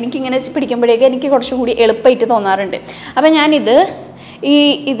ചെയ്യാം കേട്ടോ. എനിക്കിങ്ങനെ പിടിക്കുമ്പോഴേക്കും എനിക്ക് കുറച്ചും കൂടി എളുപ്പമായിട്ട് തോന്നാറുണ്ട്. അപ്പോൾ ഞാനിത്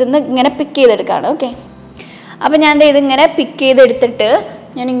ഇതിന്ന് ഇങ്ങനെ പിക്ക് ചെയ്തെടുക്കുകയാണ്. ഓക്കെ, അപ്പോൾ ഞാൻ ഇതിങ്ങനെ പിക്ക് ചെയ്തെടുത്തിട്ട്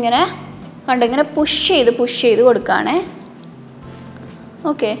ഞാനിങ്ങനെ ഇങ്ങനെ പുഷ് ചെയ്ത് കൊടുക്കുകയാണേ.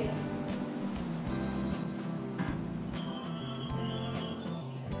 ഓക്കെ,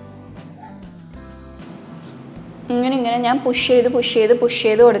 ഇങ്ങനെ ഞാൻ പുഷ് ചെയ്ത്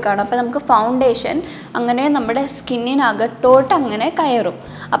കൊടുക്കുകയാണ്. അപ്പോൾ നമുക്ക് ഫൗണ്ടേഷൻ അങ്ങനെ നമ്മുടെ സ്കിന്നിനകത്തോട്ട് അങ്ങനെ കയറും.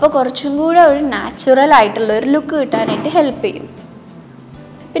 അപ്പോൾ കുറച്ചും കൂടെ ഒരു നാച്ചുറൽ ആയിട്ടുള്ള ഒരു ലുക്ക് കിട്ടാനായിട്ട് ഹെൽപ്പ് ചെയ്യും.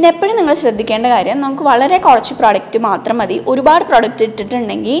 പിന്നെ എപ്പോഴും നിങ്ങൾ ശ്രദ്ധിക്കേണ്ട കാര്യം, നമുക്ക് വളരെ കുറച്ച് പ്രോഡക്റ്റ് മാത്രം മതി. ഒരുപാട് പ്രോഡക്റ്റ്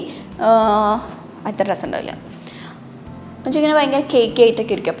ഇട്ടിട്ടുണ്ടെങ്കിൽ അത്ര രസം ഉണ്ടാവില്ല. ഇങ്ങനെ ഭയങ്കര കേക്ക്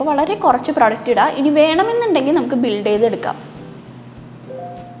ആയിട്ടൊക്കെ ഇരിക്കും. അപ്പോൾ വളരെ കുറച്ച് പ്രോഡക്റ്റ് ഇടാം. ഇനി വേണമെന്നുണ്ടെങ്കിൽ നമുക്ക് ബിൽഡ് ചെയ്തെടുക്കാം.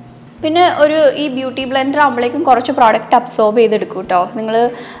 പിന്നെ ഈ ബ്യൂട്ടി ബ്ലെൻഡർ ആകുമ്പോഴേക്കും കുറച്ച് പ്രോഡക്റ്റ് അബ്സോർബ് ചെയ്തെടുക്കും കേട്ടോ. നിങ്ങൾ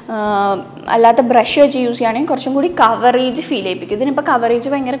അല്ലാത്ത ബ്രഷ് വെച്ച് യൂസ് ചെയ്യുകയാണെങ്കിൽ കുറച്ചും കൂടി കവറേജ് ഫീൽ ചെയ്യിപ്പിക്കും. ഇതിനിപ്പോൾ കവറേജ്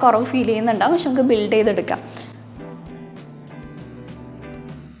ഭയങ്കര കുറവ് ഫീൽ ചെയ്യുന്നുണ്ടാവും, പക്ഷെ നമുക്ക് ബിൽഡ് ചെയ്തെടുക്കാം.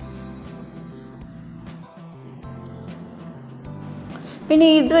 പിന്നെ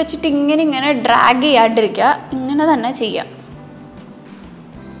ഇത് വെച്ചിട്ട് ഇങ്ങനെ ഡ്രാഗ് ചെയ്യാണ്ടിരിക്കുക, ഇങ്ങനെ തന്നെ ചെയ്യാം.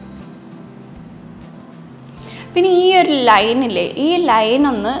 പിന്നെ ഈ ഒരു ലൈനില്ലേ, ഈ ലൈൻ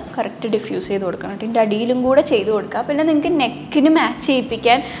ഒന്ന് കറക്റ്റ് ഡിഫ്യൂസ് ചെയ്ത് കൊടുക്കണം. ഇതിൻ്റെ അടിയിലും കൂടെ ചെയ്ത് കൊടുക്കുക. പിന്നെ നിങ്ങൾക്ക് നെക്കിന് മാച്ച്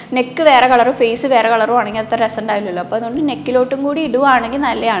ചെയ്യിപ്പിക്കാൻ, നെക്ക് വേറെ കളറും ഫേസ് വേറെ കളറും ആണെങ്കിൽ അത്ര രസം ഉണ്ടാവില്ലല്ലോ. അപ്പോൾ അതുകൊണ്ട് നെക്കിലോട്ടും കൂടി ഇടുവാണെങ്കിൽ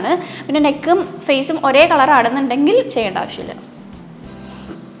നല്ലതാണ്. പിന്നെ നെക്കും ഫേസും ഒരേ കളറാണെന്നുണ്ടെങ്കിൽ ചെയ്യേണ്ട ആവശ്യമില്ല.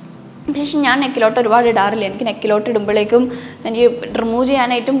 പക്ഷേ ഞാൻ നെക്കിലോട്ട് ഒരുപാട് ഇടാറില്ല. എനിക്ക് നെക്കിലോട്ട് ഇടുമ്പോഴേക്കും എനിക്ക് റിമൂവ്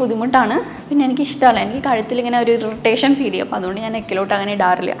ചെയ്യാനായിട്ടും ബുദ്ധിമുട്ടാണ്. പിന്നെ എനിക്ക് ഇഷ്ടമല്ല, എനിക്ക് കഴുത്തിൽ ഇങ്ങനെ ഒരു ഇറിറ്റേഷൻ ഫീൽ ചെയ്യും. അപ്പോൾ അതുകൊണ്ട് ഞാൻ നെക്കിലോട്ട് അങ്ങനെ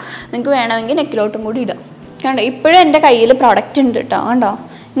ഇടാറില്ല. നിങ്ങൾക്ക് വേണമെങ്കിൽ നെക്കിലോട്ടും കൂടി ഇടാം. കണ്ടോ, ഇപ്പോഴും എൻ്റെ കയ്യിൽ പ്രോഡക്റ്റ് ഉണ്ട് കേട്ടോ. കണ്ടോ,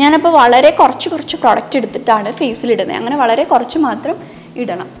 ഞാനപ്പോൾ വളരെ കുറച്ച് പ്രോഡക്റ്റ് എടുത്തിട്ടാണ് ഫേസിലിടുന്നത്. അങ്ങനെ വളരെ കുറച്ച് മാത്രം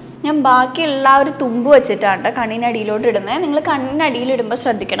ഇടണം. ഞാൻ ബാക്കിയുള്ള ഒരു തുമ്പ് വെച്ചിട്ടാണ് കണ്ണിനടിയിലോട്ട് ഇടുന്നത്. നിങ്ങൾ കണ്ണിനടിയിലിടുമ്പോൾ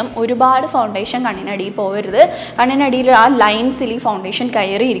ശ്രദ്ധിക്കണം, ഒരുപാട് ഫൗണ്ടേഷൻ കണ്ണിനടിയിൽ പോകരുത്. കണ്ണിനടിയിൽ ആ ലൈൻസിൽ ഈ ഫൗണ്ടേഷൻ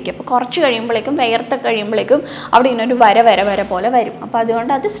കയറിയിരിക്കും. അപ്പോൾ കുറച്ച് കഴിയുമ്പോഴേക്കും വിയർത്തൊക്കെ കഴിയുമ്പോഴേക്കും അവിടെ ഇങ്ങനൊരു വര പോലെ വരും. അപ്പോൾ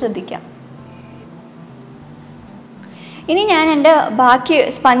അതുകൊണ്ട് അത് ശ്രദ്ധിക്കാം. ഇനി ഞാൻ എൻ്റെ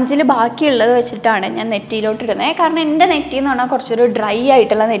സ്പഞ്ചിൽ ബാക്കിയുള്ളത് വെച്ചിട്ടാണ് ഞാൻ നെറ്റിയിലോട്ട് ഇടുന്നത്. കാരണം എൻ്റെ നെറ്റി എന്ന് പറഞ്ഞാൽ കുറച്ചൊരു ഡ്രൈ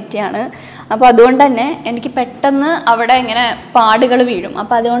ആയിട്ടുള്ള നെറ്റിയാണ്. അപ്പോൾ അതുകൊണ്ട് തന്നെ എനിക്ക് പെട്ടെന്ന് അവിടെ ഇങ്ങനെ പാടുകൾ വീഴും.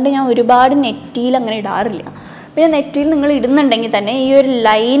 അപ്പോൾ അതുകൊണ്ട് ഞാൻ ഒരുപാട് നെറ്റിയിൽ അങ്ങനെ ഇടാറില്ല. പിന്നെ നെറ്റിയിൽ നിങ്ങൾ ഇടുന്നുണ്ടെങ്കിൽ തന്നെ ഈ ഒരു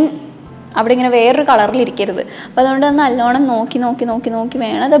ലൈൻ അവിടെ ഇങ്ങനെ വേറൊരു കളറിലിരിക്കരുത്. അപ്പോൾ അതുകൊണ്ട് നല്ലോണം നോക്കി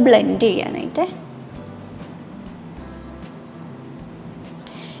വേണം അത് ബ്ലെൻഡ് ചെയ്യാനായിട്ട്.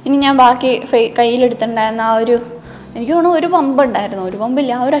 ഇനി ഞാൻ ബാക്കി കയ്യിലെടുത്തിട്ടുണ്ടായിരുന്ന ആ എനിക്ക് തോന്നുന്നു ഒരു പമ്പ് ഉണ്ടായിരുന്നു, ഒരു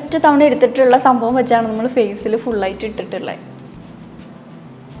പമ്പില്ല, ആ ഒരൊറ്റ തവണ എടുത്തിട്ടുള്ള സംഭവം വെച്ചാണ് നമ്മൾ ഫേസിൽ ഫുള്ളായിട്ട് ഇട്ടിട്ടുള്ളത്.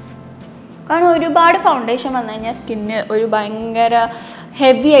 കാരണം ഒരുപാട് ഫൗണ്ടേഷൻ വന്നു കഴിഞ്ഞാൽ സ്കിന്ന് ഒരു ഭയങ്കര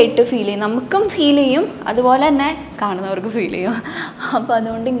ഹെവി ആയിട്ട് ഫീൽ ചെയ്യും. നമുക്കും ഫീൽ ചെയ്യും, അതുപോലെ തന്നെ കാണുന്നവർക്ക് ഫീൽ ചെയ്യും. അപ്പോൾ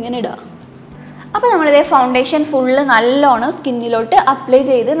അതുകൊണ്ട് ഇങ്ങനെ ഇടാം. അപ്പോൾ നമ്മളിതേ ഫൗണ്ടേഷൻ ഫുള്ള് നല്ലോണം സ്കിന്നിലോട്ട് അപ്ലൈ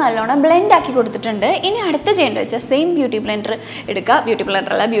ചെയ്ത് നല്ലോണം ബ്ലെൻഡ് ആക്കി കൊടുത്തിട്ടുണ്ട്. ഇനി അടുത്ത് ചെയ്യേണ്ടത് വെച്ചാൽ സെയിം ബ്യൂട്ടി ബ്ലെൻഡർ എടുക്കുക,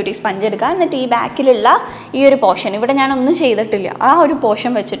 ബ്യൂട്ടി സ്പഞ്ച് എടുക്കുക. എന്നിട്ട് ഈ ബാക്കിലുള്ള ഈ ഒരു പോർഷൻ, ഇവിടെ ഞാനൊന്നും ചെയ്തിട്ടില്ല, ആ ഒരു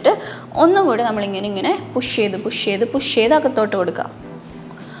പോർഷൻ വെച്ചിട്ട് ഒന്നും കൂടി നമ്മളിങ്ങനെ പുഷ് ചെയ്ത് അകത്തോട്ട് കൊടുക്കുക.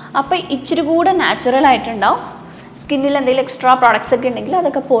 അപ്പോൾ ഇച്ചിരി കൂടെ നാച്ചുറൽ ആയിട്ടുണ്ടാവും. സ്കിന്നിൽ എന്തെങ്കിലും എക്സ്ട്രാ പ്രോഡക്ട്സ് ഒക്കെ ഉണ്ടെങ്കിൽ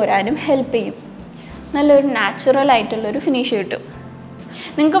അതൊക്കെ പോരാനും ഹെൽപ്പ് ചെയ്യും. നല്ലൊരു നാച്ചുറൽ ആയിട്ടുള്ളൊരു ഫിനിഷ് കിട്ടും.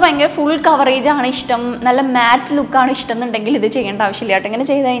 നിങ്ങൾക്ക് ഭയങ്കര ഫുൾ കവറേജ് ആണ് ഇഷ്ടം, നല്ല മാറ്റ് ലുക്കാണ് ഇഷ്ടം എന്നുണ്ടെങ്കിൽ ഇത് ചെയ്യേണ്ട ആവശ്യമില്ല കേട്ടോ. ഇങ്ങനെ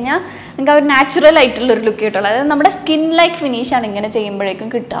ചെയ്ത് കഴിഞ്ഞാൽ നിങ്ങൾക്ക് ആ ഒരു നാച്ചുറൽ ആയിട്ടുള്ളൊരു ലുക്ക് കിട്ടുള്ളൂ. അതായത് നമ്മുടെ സ്കിൻ ലൈക്ക് ഫിനിഷാണ് ഇങ്ങനെ ചെയ്യുമ്പോഴേക്കും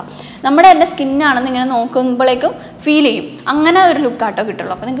കിട്ടുക. നമ്മുടെ തന്നെ സ്കിന്നാണെന്ന് ഇങ്ങനെ നോക്കുമ്പോഴേക്കും ഫീൽ ചെയ്യും, അങ്ങനെ ഒരു ലുക്കാട്ടോ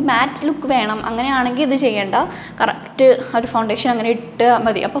കിട്ടുള്ളൂ. അപ്പോൾ നിങ്ങൾക്ക് മാറ്റ് ലുക്ക് വേണം അങ്ങനെയാണെങ്കിൽ ഇത് ചെയ്യേണ്ട, കറക്റ്റ് ഒരു ഫൗണ്ടേഷൻ അങ്ങനെ ഇട്ട്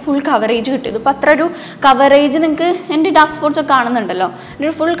മതി. അപ്പോൾ ഫുൾ കവറേജ് കിട്ടും. ഇതിപ്പോൾ അത്ര ഒരു കവറേജ് നിങ്ങൾക്ക് എൻ്റെ ഡാർക്ക് സ്പോട്ട്സ് ഒക്കെ കാണുന്നുണ്ടല്ലോ,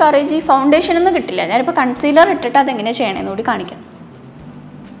 ഒരു ഫുൾ കവറേജ് ഈ ഫൗണ്ടേഷനൊന്നും കിട്ടില്ല. ഞാനിപ്പോൾ കൺസീലർ ഇട്ടിട്ട് അതെങ്ങനെ ചെയ്യണമെന്ന് കൂടി കാണിക്കാം.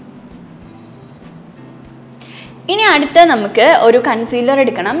 ഇനി അടുത്ത നമുക്ക് ഒരു കൺസീലർ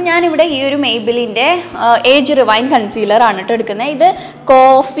എടുക്കണം. ഞാനിവിടെ ഈ ഒരു മെയ്ബിലിൻ്റെ ഏജ് റിവൈൻ കൺസീലർ ആണ് കേട്ടോ എടുക്കുന്നത്. ഇത്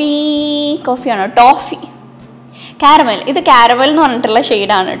കോഫിയാണോ ടോഫി കാരമൽ, ഇത് കാരമൽ എന്ന് പറഞ്ഞിട്ടുള്ള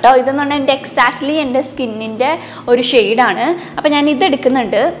ഷെയ്ഡാണ് കേട്ടോ. ഇതെന്ന് പറഞ്ഞാൽ എൻ്റെ എക്സാക്ട്ലി എൻ്റെ സ്കിന്നിൻ്റെ ഒരു ഷെയ്ഡാണ്. അപ്പോൾ ഞാൻ ഇത്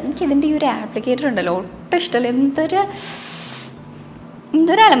എടുക്കുന്നുണ്ട്. എനിക്ക് ഇതിൻ്റെ ഈ ഒരു ആപ്ലിക്കേറ്റർ ഉണ്ടല്ലോ ഒട്ടും ഇഷ്ടമല്ല,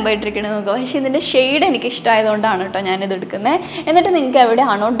 എന്തൊരു അലമ്പായിട്ടിരിക്കണമെന്ന് നോക്കുക. പക്ഷേ ഇതിൻ്റെ ഷെയ്ഡ് എനിക്ക് ഇഷ്ടമായതുകൊണ്ടാണ് കേട്ടോ ഞാനിത് എടുക്കുന്നത്. എന്നിട്ട് നിങ്ങൾക്ക്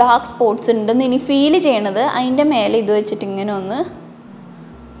എവിടെയാണോ ഡാർക്ക് സ്പോട്ട്സ് ഉണ്ടെന്ന് ഇനി ഫീൽ ചെയ്യണത് അതിൻ്റെ മേലെ ഇത് വെച്ചിട്ട് ഇങ്ങനെ ഒന്ന്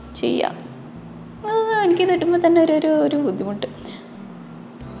ചെയ്യാം. എനിക്കിത് ഇട്ടുമ്പോൾ തന്നെ ഒരു ബുദ്ധിമുട്ട്,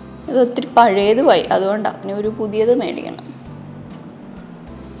 ഇത് ഒത്തിരി പഴയതുമായി, അതുകൊണ്ടാണ് ഇനി ഒരു പുതിയത് മേടിക്കണം.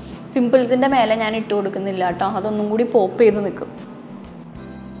 പിമ്പിൾസിൻ്റെ മേലെ ഞാൻ ഇട്ട് കൊടുക്കുന്നില്ല കേട്ടോ, അതൊന്നും കൂടി പോപ്പ് ചെയ്ത് നിൽക്കും.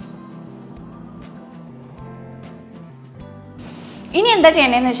 ഇനി എന്താ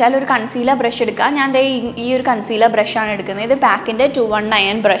ചെയ്യേണ്ടതെന്ന് വെച്ചാൽ ഒരു കൺസീലർ ബ്രഷ് എടുക്കുക. ഞാൻ ഈ ഒരു കൺസീലർ ബ്രഷാണ് എടുക്കുന്നത്. ഇത് പാക്കിൻ്റെ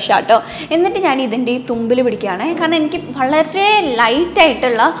 219 ബ്രഷ് ആട്ടോ. എന്നിട്ട് ഞാൻ ഇതിൻ്റെ ഈ തുമ്പിൽ പിടിക്കുകയാണ്, കാരണം എനിക്ക് വളരെ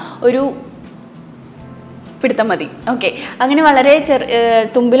ലൈറ്റായിട്ടുള്ള ഒരു പിടുത്തം മതി. ഓക്കെ, അങ്ങനെ വളരെ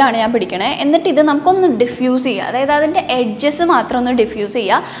തുമ്പിലാണ് ഞാൻ പിടിക്കണേ. എന്നിട്ട് ഇത് നമുക്കൊന്ന് ഡിഫ്യൂസ് ചെയ്യുക, അതായത് അതിൻ്റെ എഡ്ജസ് മാത്രം ഒന്ന് ഡിഫ്യൂസ്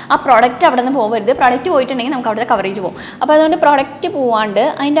ചെയ്യുക. ആ പ്രോഡക്റ്റ് അവിടെ നിന്ന് പോകരുത്. പ്രോഡക്റ്റ് പോയിട്ടുണ്ടെങ്കിൽ നമുക്ക് അവിടെ കവറേജ് പോകും. അപ്പോൾ അതുകൊണ്ട് പ്രോഡക്റ്റ് പോവാണ്ട്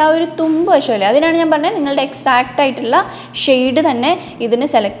അതിൻ്റെ ആ ഒരു തുമ്പ് വശമല്ലേ, അതിനാണ് ഞാൻ പറഞ്ഞത് നിങ്ങളുടെ എക്സാക്റ്റ് ആയിട്ടുള്ള ഷെയ്ഡ് തന്നെ ഇതിന്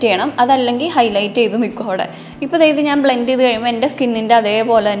സെലക്ട് ചെയ്യണം, അതല്ലെങ്കിൽ ഹൈലൈറ്റ് ചെയ്ത് നിൽക്കും അവിടെ. ഇപ്പോൾ ഇത് ഞാൻ ബ്ലെൻഡ് ചെയ്ത് കഴിയുമ്പോൾ എൻ്റെ സ്കിന്നിൻ്റെ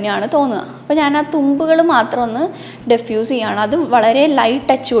അതേപോലെ തന്നെയാണ് തോന്നുക. അപ്പോൾ ഞാൻ ആ തുമ്പുകൾ മാത്രം ഒന്ന് ഡിഫ്യൂസ് ചെയ്യുകയാണ്, അതും വളരെ ലൈറ്റ്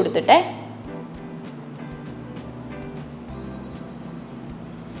ടച്ച് കൊടുത്തിട്ട്.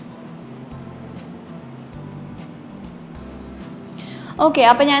 ഓക്കെ,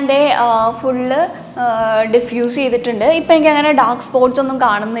 അപ്പോൾ ഞാൻ ദേ ഫുള്ള് ഡിഫ്യൂസ് ചെയ്തിട്ടുണ്ട്. ഇപ്പം എനിക്ക് അങ്ങനെ ഡാർക്ക് സ്പോട്ട്സ് ഒന്നും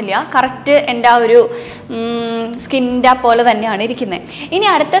കാണുന്നില്ല, കറക്റ്റ് എൻ്റെ ആ ഒരു സ്കിന്നിൻ്റെ പോലെ തന്നെയാണ് ഇരിക്കുന്നത്. ഇനി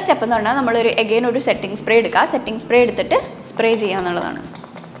അടുത്ത സ്റ്റെപ്പ് എന്ന് പറഞ്ഞാൽ നമ്മളൊരു എഗെയിൻ ഒരു സെറ്റിംഗ് സ്പ്രേ എടുക്കുക. സെറ്റിംഗ് സ്പ്രേ എടുത്തിട്ട് സ്പ്രേ ചെയ്യുക എന്നുള്ളതാണ്.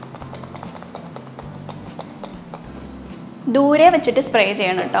 ദൂരെ വെച്ചിട്ട് സ്പ്രേ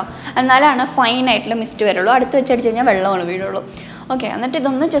ചെയ്യണം കേട്ടോ, എന്നാലാണ് ഫൈനായിട്ടുള്ള മിസ്റ്റ് വരുള്ളൂ. അടുത്ത് വെച്ചടിച്ച് കഴിഞ്ഞാൽ വെള്ളമാണ് വീഴുള്ളൂ. ഓക്കെ, എന്നിട്ട്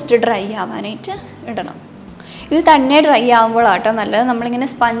ഇതൊന്ന് ജസ്റ്റ് ഡ്രൈ ആവാനായിട്ട് ഇടണം. ഇത് തന്നെ ഡ്രൈ ആകുമ്പോഴാട്ടോ നല്ലത്. നമ്മളിങ്ങനെ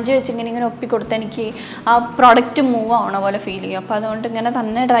സ്പഞ്ച് വെച്ച് ഇങ്ങനെ ഒപ്പിക്കൊടുത്ത് എനിക്ക് ആ പ്രോഡക്റ്റ് മൂവ് ആവണ പോലെ ഫീൽ ചെയ്യും. അപ്പോൾ അതുകൊണ്ട് ഇങ്ങനെ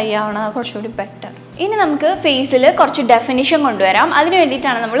തന്നെ ഡ്രൈ ആവണം, കുറച്ചുകൂടി ബെറ്റർ. ഇനി നമുക്ക് ഫേസിൽ കുറച്ച് ഡെഫിനിഷൻ കൊണ്ടുവരാം. അതിന്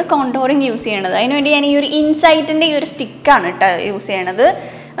വേണ്ടിയിട്ടാണ് നമ്മൾ കോണ്ടോറിങ് യൂസ് ചെയ്യണത്. അതിനുവേണ്ടി ഞാൻ ഈ ഒരു ഇൻസൈറ്റിൻ്റെ ഈ ഒരു സ്റ്റിക്കാണ് കേട്ടോ യൂസ് ചെയ്യണത്.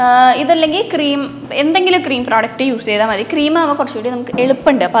 ഇതല്ലെങ്കിൽ ക്രീം, എന്തെങ്കിലും ക്രീം പ്രോഡക്റ്റ് യൂസ് ചെയ്താൽ മതി. ക്രീം ആകുമ്പോൾ കുറച്ചുകൂടി നമുക്ക്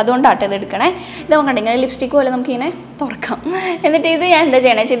എളുപ്പമുണ്ട്, അപ്പോൾ അതുകൊണ്ടാട്ടോ ഇത് എടുക്കണേ. ഇത് നമുക്ക് ഇങ്ങനെ ലിപ്സ്റ്റിക്ക് പോലെ നമുക്കിങ്ങനെ തുറക്കാം. എന്നിട്ട് ഇത് ഞാൻ എന്താ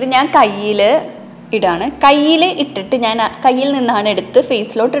ചെയ്യണമെന്ന് വെച്ചാൽ ഇത് ഞാൻ കയ്യിൽ ഇടാണ്. കയ്യിൽ ഇട്ടിട്ട് ഞാൻ കയ്യിൽ നിന്നാണ് എടുത്ത്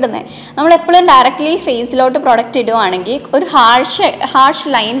ഫേസിലോട്ട് ഇടുന്നത്. നമ്മളെപ്പോഴും ഡയറക്റ്റ്ലി ഫേസിലോട്ട് പ്രോഡക്റ്റ് ഇടുവാണെങ്കിൽ ഒരു ഹാർഷ്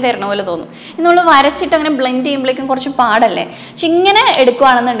ലൈൻ വരണ പോലെ തോന്നും. നമ്മൾ വരച്ചിട്ട് അങ്ങനെ ബ്ലെൻഡ് ചെയ്യുമ്പോഴേക്കും കുറച്ച് പാടല്ലേ. പക്ഷെ ഇങ്ങനെ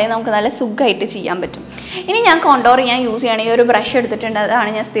എടുക്കുകയാണെന്നുണ്ടെങ്കിൽ നമുക്ക് നല്ല സുഖമായിട്ട് ചെയ്യാൻ പറ്റും. ഇനി ഞാൻ കോണ്ടോർ ചെയ്യാൻ യൂസ് ചെയ്യണമെങ്കിൽ ഒരു ബ്രഷ് എടുത്തിട്ടുണ്ട്. അതാണ്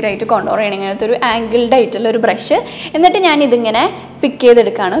ഞാൻ സ്ഥിരമായിട്ട് കോണ്ടോർ ചെയ്യണം, ഇങ്ങനത്തെ ഒരു ആംഗിൾഡ് ആയിട്ടുള്ള ഒരു ബ്രഷ്. എന്നിട്ട് ഞാൻ ഇതിങ്ങനെ പിക്ക്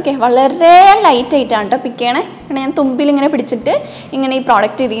ചെയ്തെടുക്കുകയാണ്. ഓക്കെ, വളരെ ലൈറ്റ് ആയിട്ടാണ് കേട്ടോ പിക്ക് ചെയ്യണേ. കാരണം ഞാൻ തുമ്പിൽ ഇങ്ങനെ പിടിച്ചിട്ട് ഇങ്ങനെ ഈ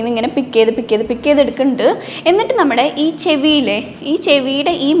പ്രോഡക്റ്റ് ഇതിൽ നിന്ന് ഇങ്ങനെ പിക്ക് ചെയ്തെടുക്കുന്നുണ്ട്. എന്നിട്ട് നമ്മുടെ ഈ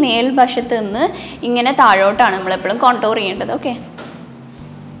ചെവിയുടെ ഈ മേൽവശത്ത് നിന്ന് ഇങ്ങനെ താഴോട്ടാണ് നമ്മളെപ്പോഴും കോണ്ടോർ ചെയ്യേണ്ടത്. ഓക്കെ,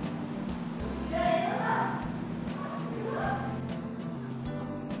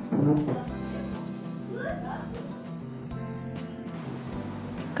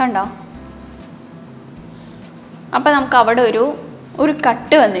 കണ്ടോ? അപ്പോൾ നമുക്ക് അവിടെ ഒരു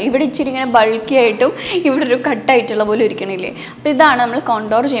കട്ട് വന്ന് ഇവിടെ ഇച്ചിരി ഇങ്ങനെ ബൾക്കി ആയിട്ടും ഇവിടെ ഒരു കട്ടായിട്ടുള്ള പോലെ ഇരിക്കണില്ലേ. അപ്പോൾ ഇതാണ് നമ്മൾ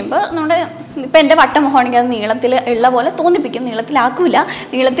കോണ്ടോർ ചെയ്യുമ്പോൾ നമ്മുടെ ഇപ്പോൾ എൻ്റെ വട്ടമുഖമാണെങ്കിൽ അത് നീളത്തിൽ ഉള്ള പോലെ തോന്നിപ്പിക്കും, നീളത്തിലാക്കില്ല,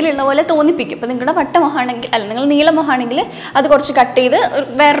 നീളത്തിലുള്ള പോലെ തോന്നിപ്പിക്കും. ഇപ്പോൾ നിങ്ങളുടെ വട്ടമുഖമാണെങ്കിൽ അല്ല നിങ്ങൾ നീളമുഖമാണെങ്കിൽ അത് കുറച്ച് കട്ട് ചെയ്ത്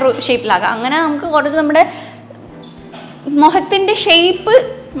വേറൊരു ഷേപ്പിലാകാം. അങ്ങനെ നമുക്ക് കുറച്ച് നമ്മുടെ മുഖത്തിൻ്റെ ഷേപ്പ്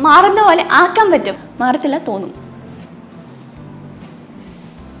മാറുന്ന പോലെ ആക്കാൻ പറ്റും. മാറത്തില്ല, തോന്നും.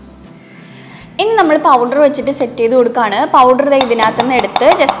 ഇനി നമ്മൾ പൗഡർ വെച്ചിട്ട് സെറ്റ് ചെയ്ത് കൊടുക്കുകയാണ്. പൗഡർ ഇതിനകത്ത് നിന്ന് എടുത്ത്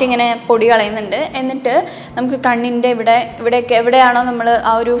ജസ്റ്റ് ഇങ്ങനെ പൊടി കളയുന്നുണ്ട്. എന്നിട്ട് നമുക്ക് കണ്ണിൻ്റെ ഇവിടെയൊക്കെ എവിടെയാണോ നമ്മൾ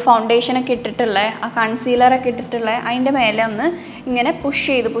ആ ഒരു ഫൗണ്ടേഷനൊക്കെ ഇട്ടിട്ടുള്ളത്, ആ കൺസീലറൊക്കെ ഇട്ടിട്ടുള്ളത്, അതിൻ്റെ മേലെ ഒന്ന് ഇങ്ങനെ പുഷ്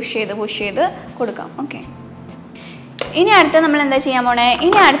ചെയ്ത് കൊടുക്കാം. ഓക്കെ, ഇനി അടുത്ത് നമ്മൾ എന്താ ചെയ്യാൻ പോണേ?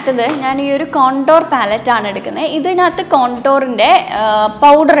 ഇനി അടുത്തത് ഞാൻ ഈ ഒരു കോണ്ടോർ പാലറ്റാണ് എടുക്കുന്നത്. ഇതിനകത്ത് കോണ്ടോറിൻ്റെ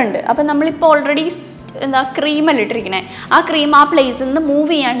പൗഡർ ഉണ്ട്. അപ്പം നമ്മളിപ്പോൾ ഓൾറെഡി എന്താ ക്രീമല്ല ഇട്ടിരിക്കണേ, ആ ക്രീം ആ പ്ലേസിൽ നിന്ന്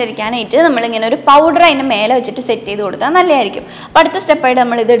മൂവ് ചെയ്യാണ്ടിരിക്കാനായിട്ട് നമ്മളിങ്ങനെ ഒരു പൗഡർ അതിൻ്റെ മേലെ വെച്ചിട്ട് സെറ്റ് ചെയ്ത് കൊടുത്താൽ നല്ലതായിരിക്കും. അപ്പോൾ അടുത്ത സ്റ്റെപ്പായിട്ട്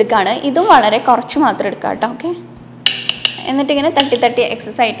നമ്മൾ ഇത് എടുക്കുകയാണ്. ഇതും വളരെ കുറച്ച് മാത്രം എടുക്കാം കേട്ടോ. ഓക്കെ, എന്നിട്ട് ഇങ്ങനെ തട്ടി തട്ടി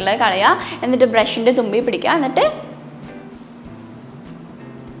എക്സസ് ആയിട്ടുള്ളത് കളയുക. എന്നിട്ട് ബ്രഷിൻ്റെ തുമ്പി പിടിക്കുക. എന്നിട്ട്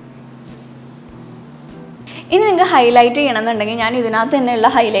ഇനി നിങ്ങൾക്ക് ഹൈലൈറ്റ് ചെയ്യണമെന്നുണ്ടെങ്കിൽ ഞാൻ ഇതിനകത്ത് തന്നെയുള്ള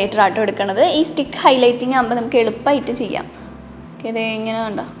ഹൈലൈറ്റർ ആട്ടോ എടുക്കുന്നത്. ഈ സ്റ്റിക്ക് ഹൈലൈറ്റിങ് ആകുമ്പോൾ നമുക്ക് എളുപ്പമായിട്ട് ചെയ്യാം. ഓക്കെ, ഇത് ഇങ്ങനെ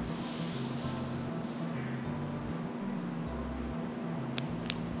കണ്ടോ.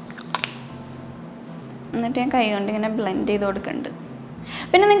 എന്നിട്ട് ഞാൻ കൈ കൊണ്ട് ഇങ്ങനെ ബ്ലെൻഡ് ചെയ്ത് കൊടുക്കുന്നുണ്ട്.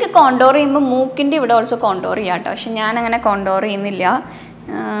 പിന്നെ നിങ്ങൾക്ക് കോണ്ടോർ ചെയ്യുമ്പോൾ മൂക്കിൻ്റെ ഇവിടെ ഓൾസോ കോണ്ടോർ ചെയ്യാം കേട്ടോ. പക്ഷെ ഞാനങ്ങനെ കോണ്ടോർ ചെയ്യുന്നില്ല.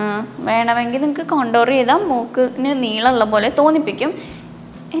 വേണമെങ്കിൽ നിങ്ങൾക്ക് കോണ്ടോർ ചെയ്താൽ മൂക്കിന് നീളമുള്ള പോലെ തോന്നിപ്പിക്കും.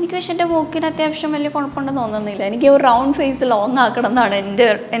 എനിക്ക് പക്ഷേ എൻ്റെ മൂക്കിന് അത്യാവശ്യം വലിയ കുഴപ്പമുണ്ടെന്ന് തോന്നുന്നില്ല. എനിക്ക് ഒരു റൗണ്ട് ഫേസ് ലോങ് ആക്കണം എന്നാണ്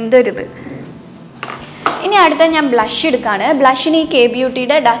എൻ്റെ ഒരു ഇത്. ഇനി അടുത്ത ഞാൻ ബ്ലഷ് എടുക്കുകയാണ്. ബ്ലഷിന് ഈ കെ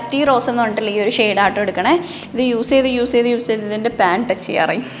ബ്യൂട്ടിയുടെ ഡസ്റ്റി റോസ് എന്ന് പറഞ്ഞിട്ടുള്ള ഈ ഒരു ഷെയ്ഡാട്ടോ എടുക്കണേ. ഇത് യൂസ് ചെയ്ത് ഇതിൻ്റെ പാൻ ടച്ച്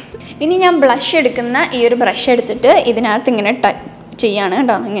ചെയ്യാറായി. ഇനി ഞാൻ ബ്ലഷ് എടുക്കുന്ന ഈ ഒരു ബ്രഷ് എടുത്തിട്ട് ഇതിനകത്ത് ഇങ്ങനെ ചെയ്യാണ്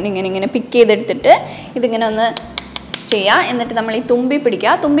കേട്ടോ. ഇങ്ങനെ പിക്ക് ചെയ്തെടുത്തിട്ട് ഇതിങ്ങനെ ഒന്ന് ചെയ്യുക. എന്നിട്ട് നമ്മൾ ഈ തുമ്പി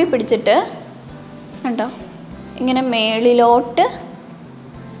പിടിക്കുക. തുമ്പി പിടിച്ചിട്ട് കണ്ടോ ഇങ്ങനെ മേളിലോട്ട്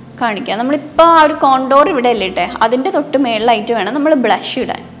കാണിക്കുക. നമ്മളിപ്പോൾ ആ ഒരു കോണ്ടോർ ഇവിടെ അല്ലേ ഇട്ടേ, അതിൻ്റെ തൊട്ട് മേളിലായിട്ട് വേണം നമ്മൾ ബ്ലഷ്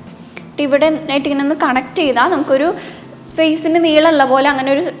ഇടാൻ. ഇവിടെ ആയിട്ട് ഇങ്ങനെ ഒന്ന് കണക്ട് ചെയ്താൽ നമുക്കൊരു ഫേസിന് നീളമുള്ള പോലെ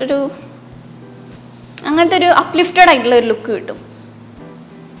അങ്ങനെ ഒരു അങ്ങനത്തെ ഒരു അപ്ലിഫ്റ്റഡ് ആയിട്ടുള്ള ഒരു ലുക്ക് കിട്ടും.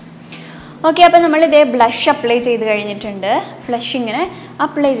 ഓക്കെ, അപ്പോൾ നമ്മൾ ഇതേ ബ്ലഷ് അപ്ലൈ ചെയ്ത് കഴിഞ്ഞിട്ടുണ്ട്. ബ്ലഷ് ഇങ്ങനെ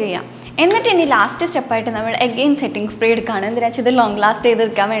അപ്ലൈ ചെയ്യാം. എന്നിട്ട് ഇനി ലാസ്റ്റ് സ്റ്റെപ്പായിട്ട് നമ്മൾ എഗെയിൻ സെറ്റിംഗ് സ്പ്രേ എടുക്കുകയാണ്. എന്തിനാ വെച്ചാൽ ഇത് ലോങ് ലാസ്റ്റ്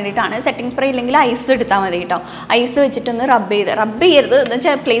ചെയ്തെടുക്കാൻ വേണ്ടിയിട്ടാണ്. സെറ്റിംഗ് സ്പ്രേ ഇല്ലെങ്കിൽ ഐസ് എടുത്താൽ മതി കേട്ടോ. ഐസ് വെച്ചിട്ടൊന്ന് റബ്ബ് ചെയ്യരുത് എന്ന്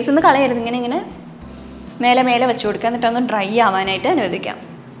വെച്ചാൽ പ്ലേസിൽ നിന്ന് കളയരുത്. ഇങ്ങനെ മേലെ വെച്ച് കൊടുക്കുക. എന്നിട്ടൊന്ന് ഡ്രൈ ആവാനായിട്ട് അനുവദിക്കാം.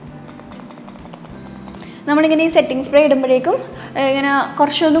 നമ്മളിങ്ങനെ ഈ സെറ്റിംഗ് സ്പ്രേ ഇടുമ്പോഴേക്കും ഇങ്ങനെ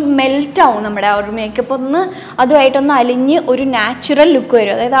കുറച്ചൊന്ന് മെൽറ്റാവും നമ്മുടെ ആ ഒരു മേക്കപ്പ്. അതുമായിട്ടൊന്ന് അലിഞ്ഞ് ഒരു നാച്ചുറൽ ലുക്ക്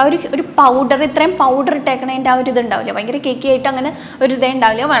വരും. അതായത് ആ ഒരു പൗഡർ, ഇത്രയും പൗഡർ ഇട്ടേക്കണതിൻ്റെ ആ ഒരു ഇതുണ്ടാവില്ല, ഭയങ്കര കേക്കി ആയിട്ട് അങ്ങനെ ഒരു ഇതേ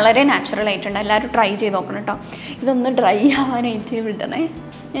ഉണ്ടാവില്ല. വളരെ നാച്ചുറൽ ആയിട്ടുണ്ട്. എല്ലാവരും ട്രൈ ചെയ്ത് നോക്കണം കേട്ടോ. ഇതൊന്ന് ഡ്രൈ ആവാനായിട്ട് വിടണേ.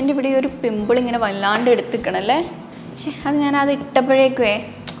 എൻ്റെ ഇവിടെ ഈ ഒരു പിമ്പിൾ ഇങ്ങനെ വല്ലാണ്ട് എടുത്തിക്കണല്ലേ. പക്ഷേ അത് ഇട്ടപ്പോഴേക്കുവേ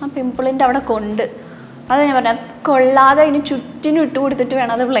ആ പിമ്പിളിൻ്റെ അവിടെ അത് ഞാൻ പറഞ്ഞത് കൊള്ളാതെ അതിന് ചുറ്റിനും ഇട്ട് കൊടുത്തിട്ട്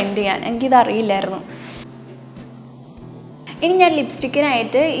വേണം അത് ബ്ലെൻഡ് ചെയ്യാൻ. എനിക്കിതറിയില്ലായിരുന്നു. ഇനി ഞാൻ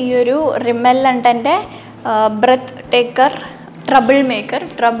ലിപ്സ്റ്റിക്കിനായിട്ട് ഈ ഒരു റിമ്മൽ ലണ്ടൻ്റെ ബ്രെത്ത് ടേക്കർ ട്രബിൾ മേക്കർ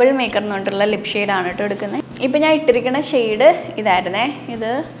എന്ന് പറഞ്ഞിട്ടുള്ള ലിപ് ഷെയ്ഡാണ് കേട്ടോ എടുക്കുന്നത്. ഇപ്പം ഞാൻ ഇട്ടിരിക്കുന്ന ഷെയ്ഡ് ഇതായിരുന്നേ.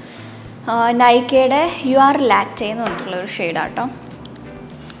 ഇത് നൈക്കയുടെ യു ആർ ലാറ്റെ എന്ന് പറഞ്ഞിട്ടുള്ളൊരു ഷെയ്ഡാട്ടോ.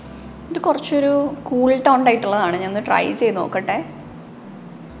 ഇത് കുറച്ചൊരു കൂൾ ടോൺ ആയിട്ടുള്ളതാണ്. ഞാൻ ഒന്ന് ട്രൈ ചെയ്ത് നോക്കട്ടെ.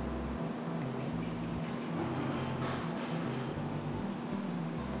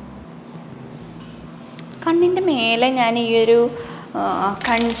 കണ്ണിൻ്റെ മേലെ ഞാൻ ഈ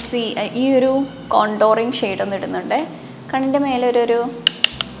ഒരു കോണ്ടോറിങ് ഷെയ്ഡൊന്നും ഇടുന്നുണ്ട്. കണ്ണിൻ്റെ മേലെ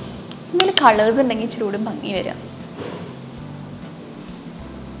എന്തെങ്കിലും കളേഴ്സ് ഉണ്ടെങ്കിൽ ഇച്ചിരി കൂടി ഭംഗി വരിക.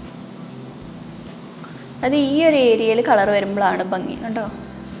 അത് ഈ ഒരു ഏരിയയിൽ കളർ വരുമ്പോഴാണ് ഭംഗി കേട്ടോ.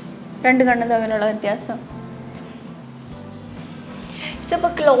 രണ്ട് കണ്ണും തമ്മിലുള്ള വ്യത്യാസം.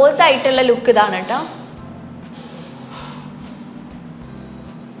 ഇപ്പോൾ ക്ലോസ് ആയിട്ടുള്ള ലുക്ക് ഇതാണ് കേട്ടോ.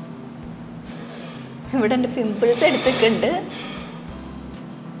 ഇവിടെ എൻ്റെ പിമ്പിൾസ് എടുത്തിട്ടുണ്ട്.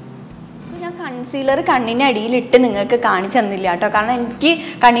 ഞാൻ കൺസീലർ കണ്ണിനടിയിലിട്ട് നിങ്ങൾക്ക് കാണിച്ചു തന്നില്ല കേട്ടോ. കാരണം എനിക്ക്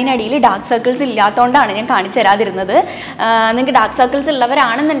കണ്ണിനടിയിൽ ഡാർക്ക് സർക്കിൾസ് ഇല്ലാത്തതുകൊണ്ടാണ് ഞാൻ കാണിച്ചു തരാതിരുന്നത്. നിങ്ങൾക്ക് ഡാർക്ക് സർക്കിൾസ്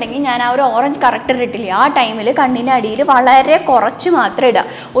ഉള്ളവരാണെന്നുണ്ടെങ്കിൽ ഞാൻ ആ ഒരു ഓറഞ്ച് കറക്റ്റർ ഇട്ടില്ല. ആ ടൈമിൽ കണ്ണിനടിയിൽ വളരെ കുറച്ച് മാത്രം ഇടുക.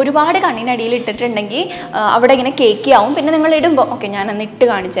 ഒരുപാട് കണ്ണിനടിയിൽ ഇട്ടിട്ടുണ്ടെങ്കിൽ അവിടെ ഇങ്ങനെ കേക്കി ആവും. പിന്നെ നിങ്ങൾ ഇടുമ്പോൾ ഓക്കെ ഞാനൊന്ന് ഇട്ട്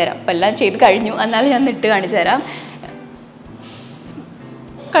കാണിച്ചു തരാം. അപ്പോൾ എല്ലാം ചെയ്ത് കഴിഞ്ഞു, എന്നാലും ഞാൻ ഇട്ട് കാണിച്ചു തരാം.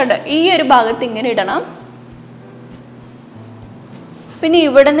 കണ്ടോ, ഈ ഒരു ഭാഗത്ത് ഇങ്ങനെ ഇടണം. പിന്നെ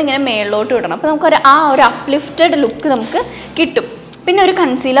ഇവിടെ നിന്ന് ഇങ്ങനെ മേളിലോട്ട് ഇടണം. അപ്പോൾ നമുക്കൊരു ആ ഒരു അപ്ലിഫ്റ്റഡ് ലുക്ക് നമുക്ക് കിട്ടും. പിന്നെ ഒരു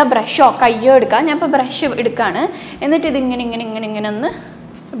കൺസീലർ ബ്രഷോ കയ്യോ എടുക്കാം. ഞാൻ ഇപ്പോൾ ബ്രഷ് എടുക്കുകയാണ്. എന്നിട്ട് ഇതിങ്ങനെ ഒന്ന്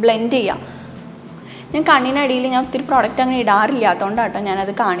ബ്ലെൻഡ് ചെയ്യാം. ഞാൻ കണ്ണിനടിയിൽ ഞാൻ ഒത്തിരി പ്രോഡക്റ്റ് അങ്ങനെ ഇടാറില്ലാത്തതുകൊണ്ടാട്ടോ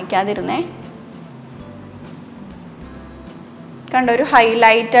ഞാനത് കാണിക്കാതിരുന്നേ. കണ്ടോ, ഒരു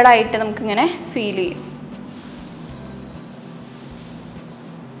ഹൈലൈറ്റഡ് ആയിട്ട് നമുക്കിങ്ങനെ ഫീൽ ചെയ്യും.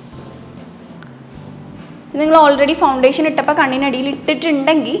 നിങ്ങൾ ഓൾറെഡി ഫൗണ്ടേഷൻ ഇട്ടപ്പോൾ കണ്ണിനടിയിൽ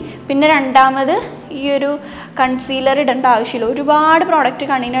ഇട്ടിട്ടുണ്ടെങ്കിൽ പിന്നെ രണ്ടാമത് ഈ ഒരു കൺസീലർ ഇടേണ്ട ആവശ്യമില്ല. ഒരുപാട് പ്രോഡക്റ്റ്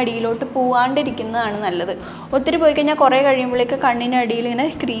കണ്ണിനടിയിലോട്ട് പോവാണ്ടിരിക്കുന്നതാണ് നല്ലത്. ഒത്തിരി പോയി കഴിഞ്ഞാൽ കുറേ കഴിയുമ്പോഴേക്ക് കണ്ണിനടിയിൽ ഇങ്ങനെ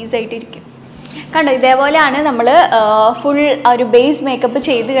ക്രീസ് ആയിട്ടിരിക്കും. കണ്ടോ, ഇതേപോലെയാണ് നമ്മൾ ഫുൾ ഒരു ബേസ് മേക്കപ്പ്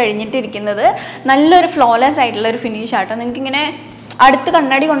ചെയ്ത് കഴിഞ്ഞിട്ടിരിക്കുന്നത്. നല്ലൊരു ഫ്ലോലെസ് ആയിട്ടുള്ള ഒരു ഫിനിഷ് ആട്ടോ. നിങ്ങൾക്കിങ്ങനെ അടുത്ത്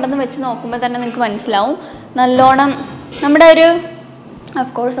കണ്ണാടി കൊണ്ടുവന്ന് വെച്ച് നോക്കുമ്പോൾ തന്നെ നിങ്ങൾക്ക് മനസ്സിലാവും നല്ലോണം നമ്മുടെ ഒരു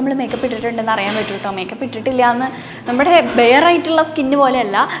ഓഫ് കോഴ്സ് നമ്മൾ മേക്കപ്പ് ഇട്ടിട്ടുണ്ടെന്ന് അറിയാൻ പറ്റും കേട്ടോ. മേക്കപ്പ് ഇട്ടിട്ടില്ല എന്ന് നമ്മുടെ ബെയർ ആയിട്ടുള്ള സ്കിന്ന്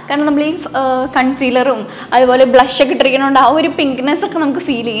പോലെയല്ല. കാരണം നമ്മൾ ഈ കൺസീലറും അതുപോലെ ബ്ലഷൊക്കെ ഇട്ടിരിക്കുന്നതുകൊണ്ട് ആ ഒരു പിങ്ക്നെസ് ഒക്കെ നമുക്ക്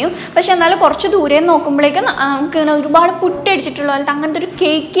ഫീൽ ചെയ്യും. പക്ഷേ എന്നാലും കുറച്ച് ദൂരെ നോക്കുമ്പോഴേക്കും നമുക്ക് ഇങ്ങനെ ഒരുപാട് പുട്ടടിച്ചിട്ടുള്ള പോലത്തെ അങ്ങനത്തെ ഒരു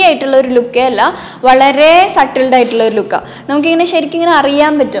കേക്കി ആയിട്ടുള്ള ഒരു ലുക്കേ അല്ല, വളരെ സട്ടിൽഡ് ആയിട്ടുള്ള ഒരു ലുക്കാണ്. നമുക്കിങ്ങനെ ശരിക്കും ഇങ്ങനെ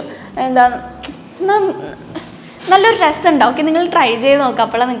അറിയാൻ പറ്റും. എന്താ നല്ലൊരു രസമുണ്ടാവും. ഓക്കെ, നിങ്ങൾ ട്രൈ ചെയ്ത് നോക്കുക,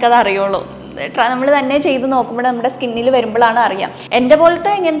 അപ്പോഴേ നിങ്ങൾക്കത് അറിയുള്ളൂ. നമ്മൾ തന്നെ ചെയ്ത് നോക്കുമ്പോൾ നമ്മുടെ സ്കിന്നിൽ വരുമ്പോഴാണ് അറിയാം. എൻ്റെ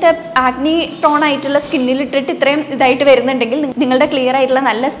പോലത്തെ ഇങ്ങനത്തെ ആക്നി പ്രോൺ ആയിട്ടുള്ള സ്കിന്നിൽ ഇട്ടിട്ട് ഇത്രയും ഇതായിട്ട് വരുന്നുണ്ടെങ്കിൽ നിങ്ങളുടെ ക്ലിയർ ആയിട്ടുള്ള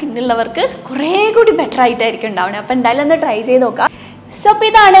നല്ല സ്കിന്നുള്ളവർക്ക് കുറേ കൂടി ബെറ്റർ ആയിട്ടായിരിക്കും ഉണ്ടാവുന്നത്. അപ്പോൾ എന്തായാലും ഒന്ന് ട്രൈ ചെയ്ത് നോക്കാം. സോ അപ്പോൾ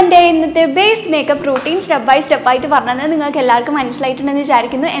ഇതാണ് എൻ്റെ ഇന്നത്തെ base makeup routine. Step by step ആയിട്ട് പറഞ്ഞത് നിങ്ങൾക്ക് എല്ലാവർക്കും മനസ്സിലായിട്ടുണ്ടെന്ന്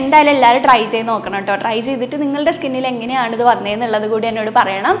വിചാരിക്കുന്നു. എന്തായാലും എല്ലാവരും ട്രൈ ചെയ്ത് നോക്കണം കേട്ടോ. ട്രൈ ചെയ്തിട്ട് നിങ്ങളുടെ സ്കിന്നിൽ എങ്ങനെയാണ് ഇത് വന്നതെന്നുള്ളത് കൂടി എന്നോട്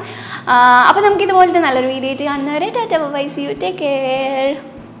പറയണം. അപ്പോൾ നമുക്കിതുപോലത്തെ നല്ലൊരു വീഡിയോ ആയിട്ട് കാണുന്നവരെ Tata by, see you, take care.